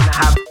night, cause you wanna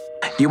have.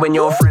 You and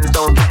your friends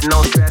don't get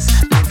no stress.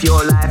 Live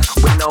your life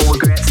with no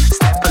regrets.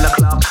 Step in the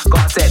club,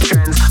 gotta set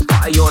trends.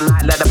 Party all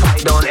night, let the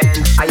party don't end.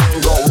 I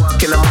ain't got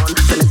work in the morning,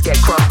 so let's get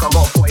crunk. I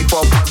got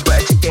 44 bucks,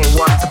 but a chick ain't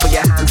one. So put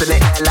your hands in the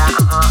air like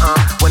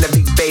when the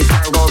big bass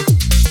line goes.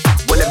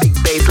 When the big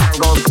bass line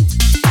goes.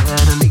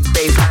 Yeah, the big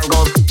bass line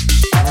goes.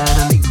 Yeah,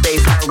 the big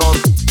bass line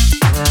goes.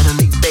 Yeah, the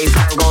big bass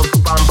line goes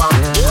bum bum.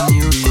 Yeah, the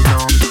music no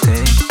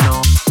mistake,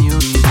 no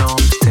music no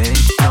mistake,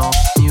 no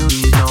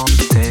music no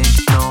mistake,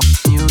 no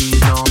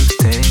music no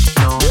mistake,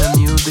 no the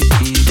music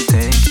keeps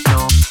taking,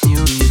 no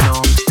music no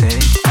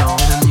mistake, no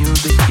the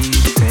music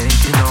keeps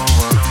taking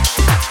over.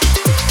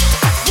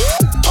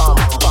 Bum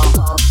bum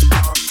bum.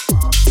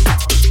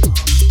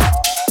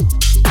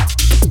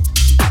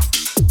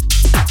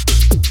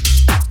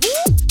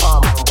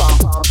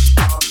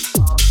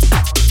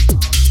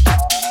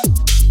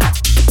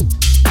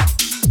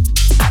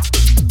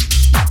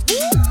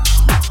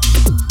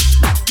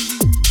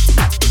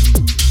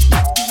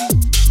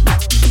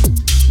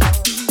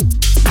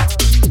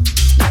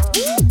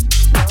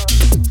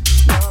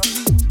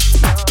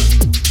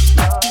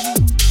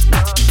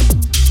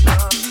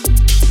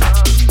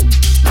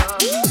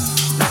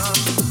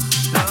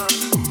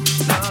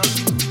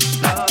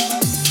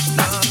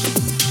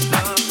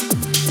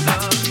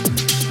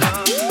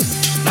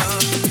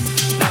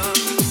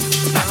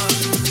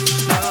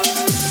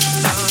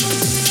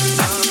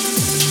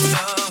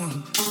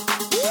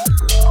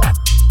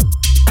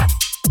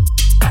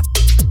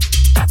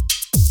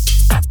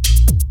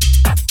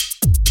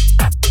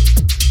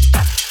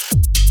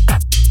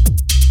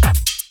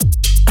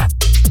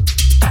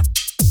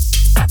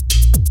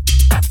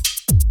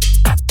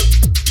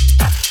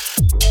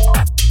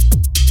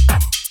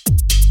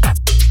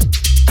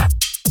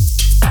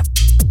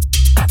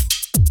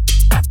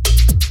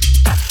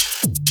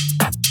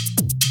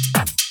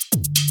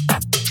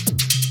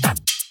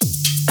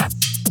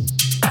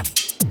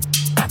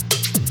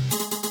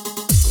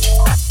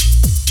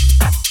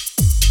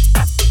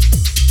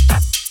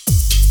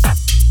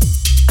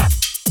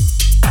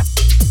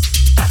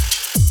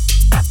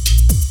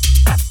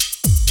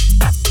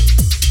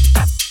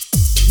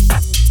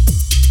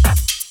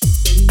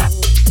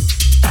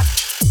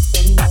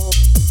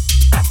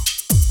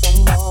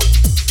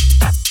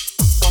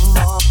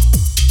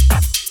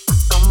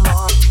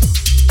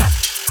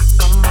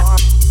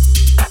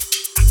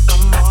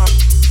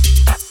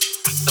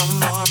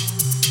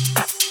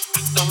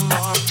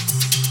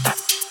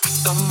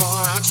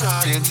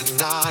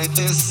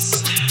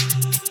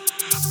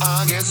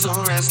 I get so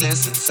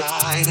restless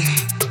inside.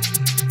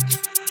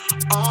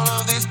 All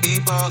of these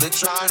people that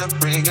try to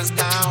bring us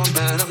down,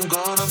 but I'm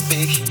gonna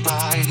make it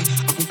right.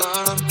 I'm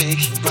gonna make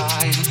it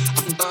right.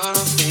 I'm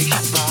gonna make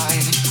it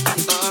right.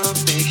 I'm gonna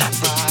make it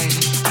right.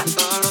 I'm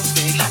gonna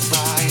make it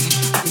right.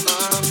 I'm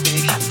gonna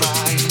make it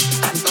right.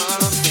 I'm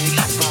gonna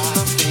make it right.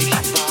 Make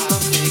it right.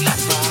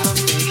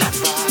 Make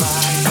it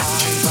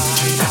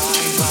right. Make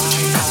it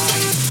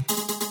right.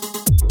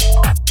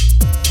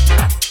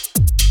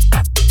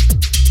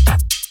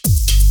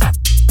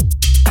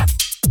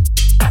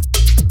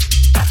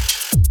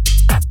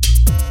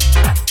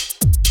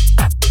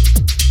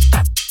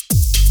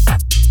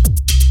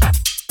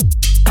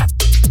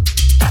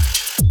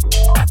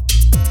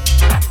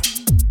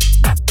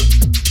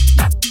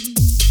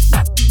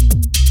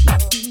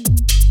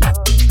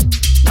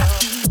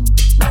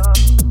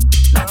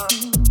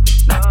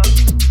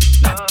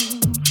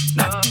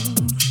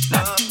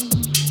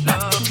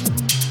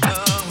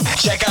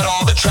 Check out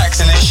all the tracks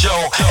in this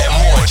show and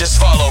more. Just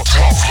follow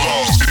Tough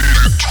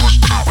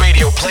Love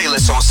Radio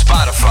playlist on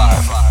Spotify.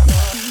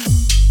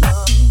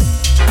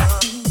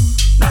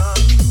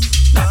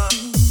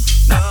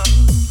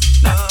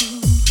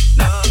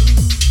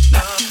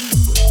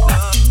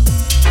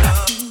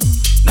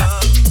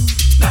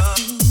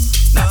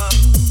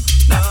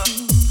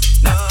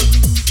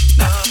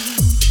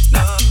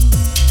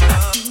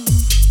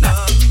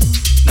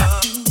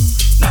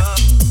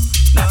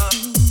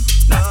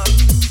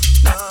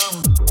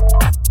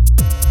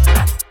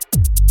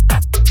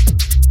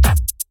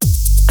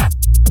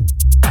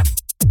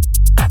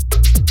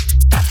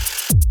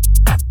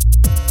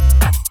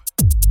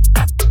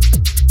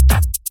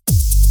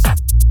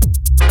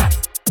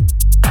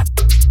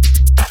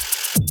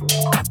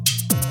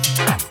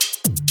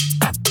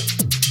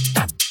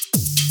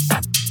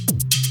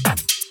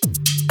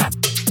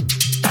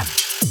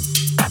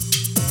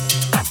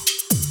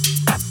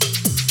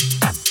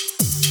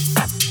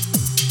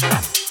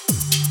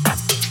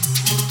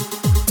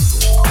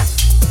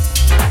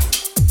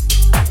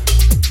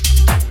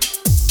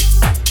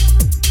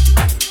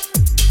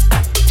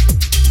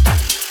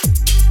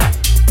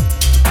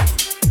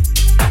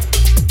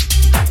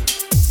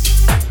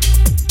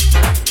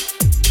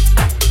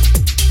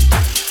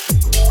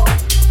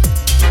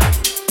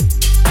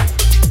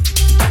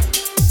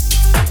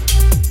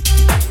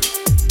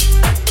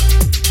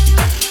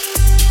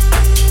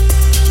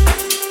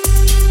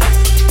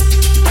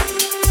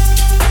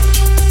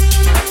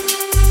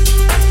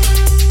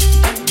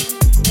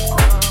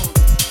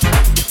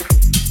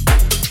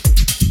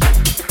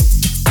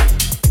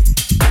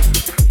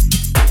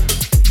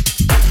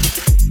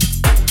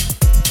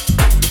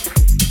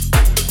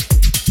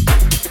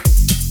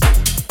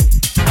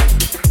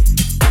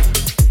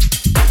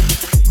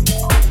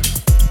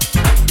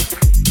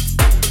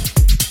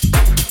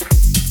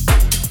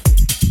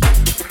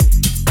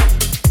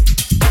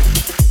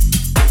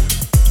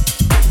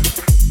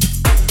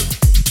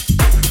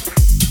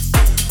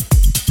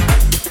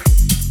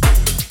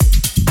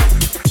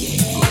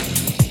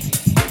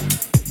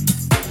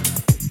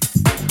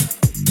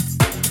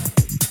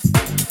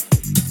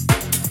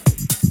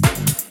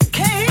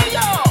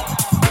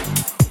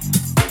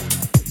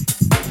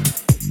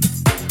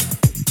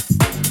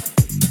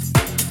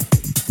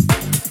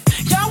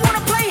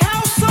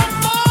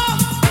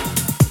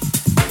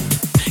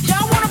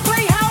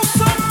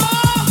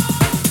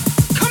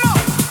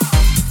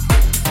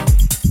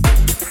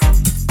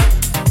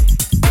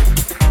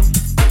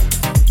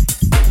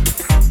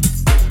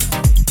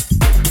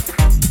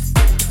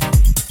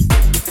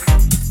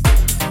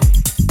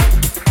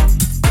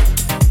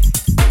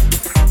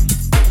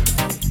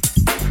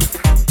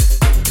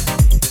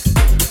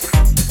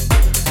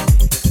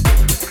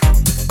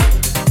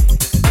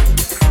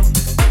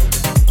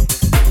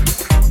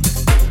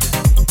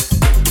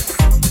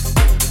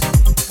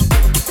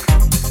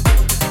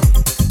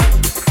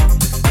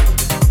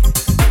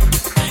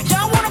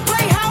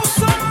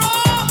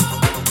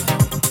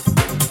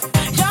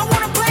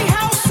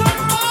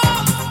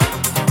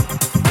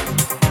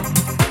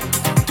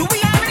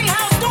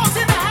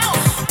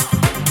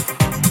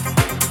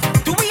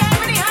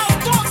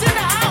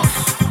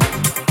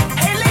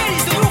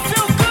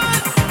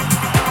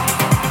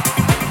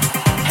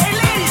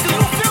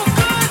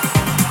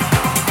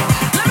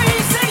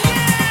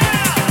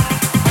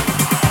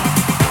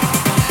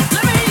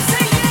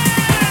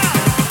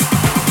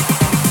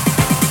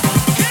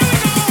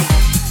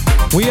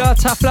 We are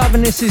Tough Love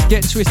and this is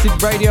Get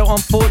Twisted Radio.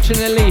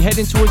 Unfortunately,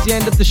 heading towards the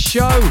end of the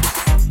show.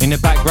 In the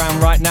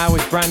background right now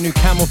is brand new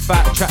Camel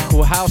Fat, a track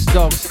called House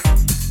Dogs.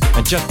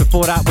 And just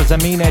before that was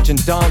Amin Edge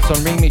and Dance on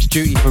remix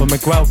duty for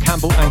Miguel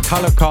Campbell and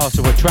Colour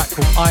Castle, a track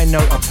called I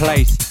Know a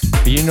Place.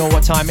 But you know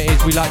what time it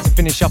is, we like to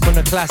finish up on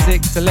a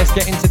classic, so let's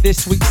get into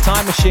this week's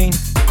Time Machine.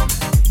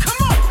 Come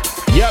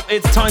on! Yep,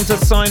 it's time to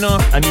sign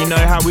off, and you know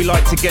how we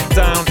like to get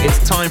down.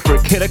 It's time for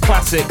a killer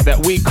classic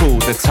that we call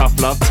the Tough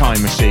Love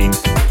Time Machine.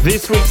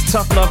 This week's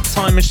Tough Love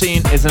Time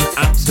Machine is an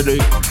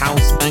absolute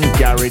house and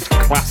garage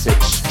classic,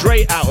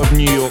 straight out of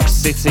New York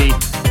City.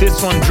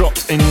 This one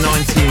dropped in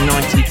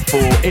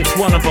 1994. It's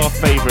one of our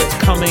favourites,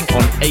 coming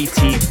on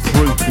 80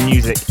 Proof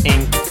Music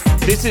Inc.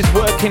 This is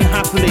Working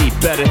Happily,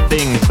 Better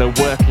Things, the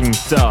working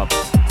dub.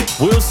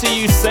 We'll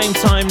see you same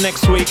time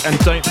next week, and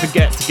don't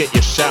forget to get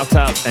your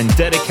shout-outs and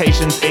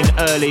dedications in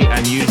early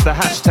and use the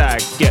hashtag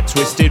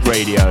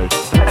GetTwistedRadio.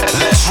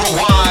 Let's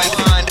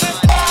rewind.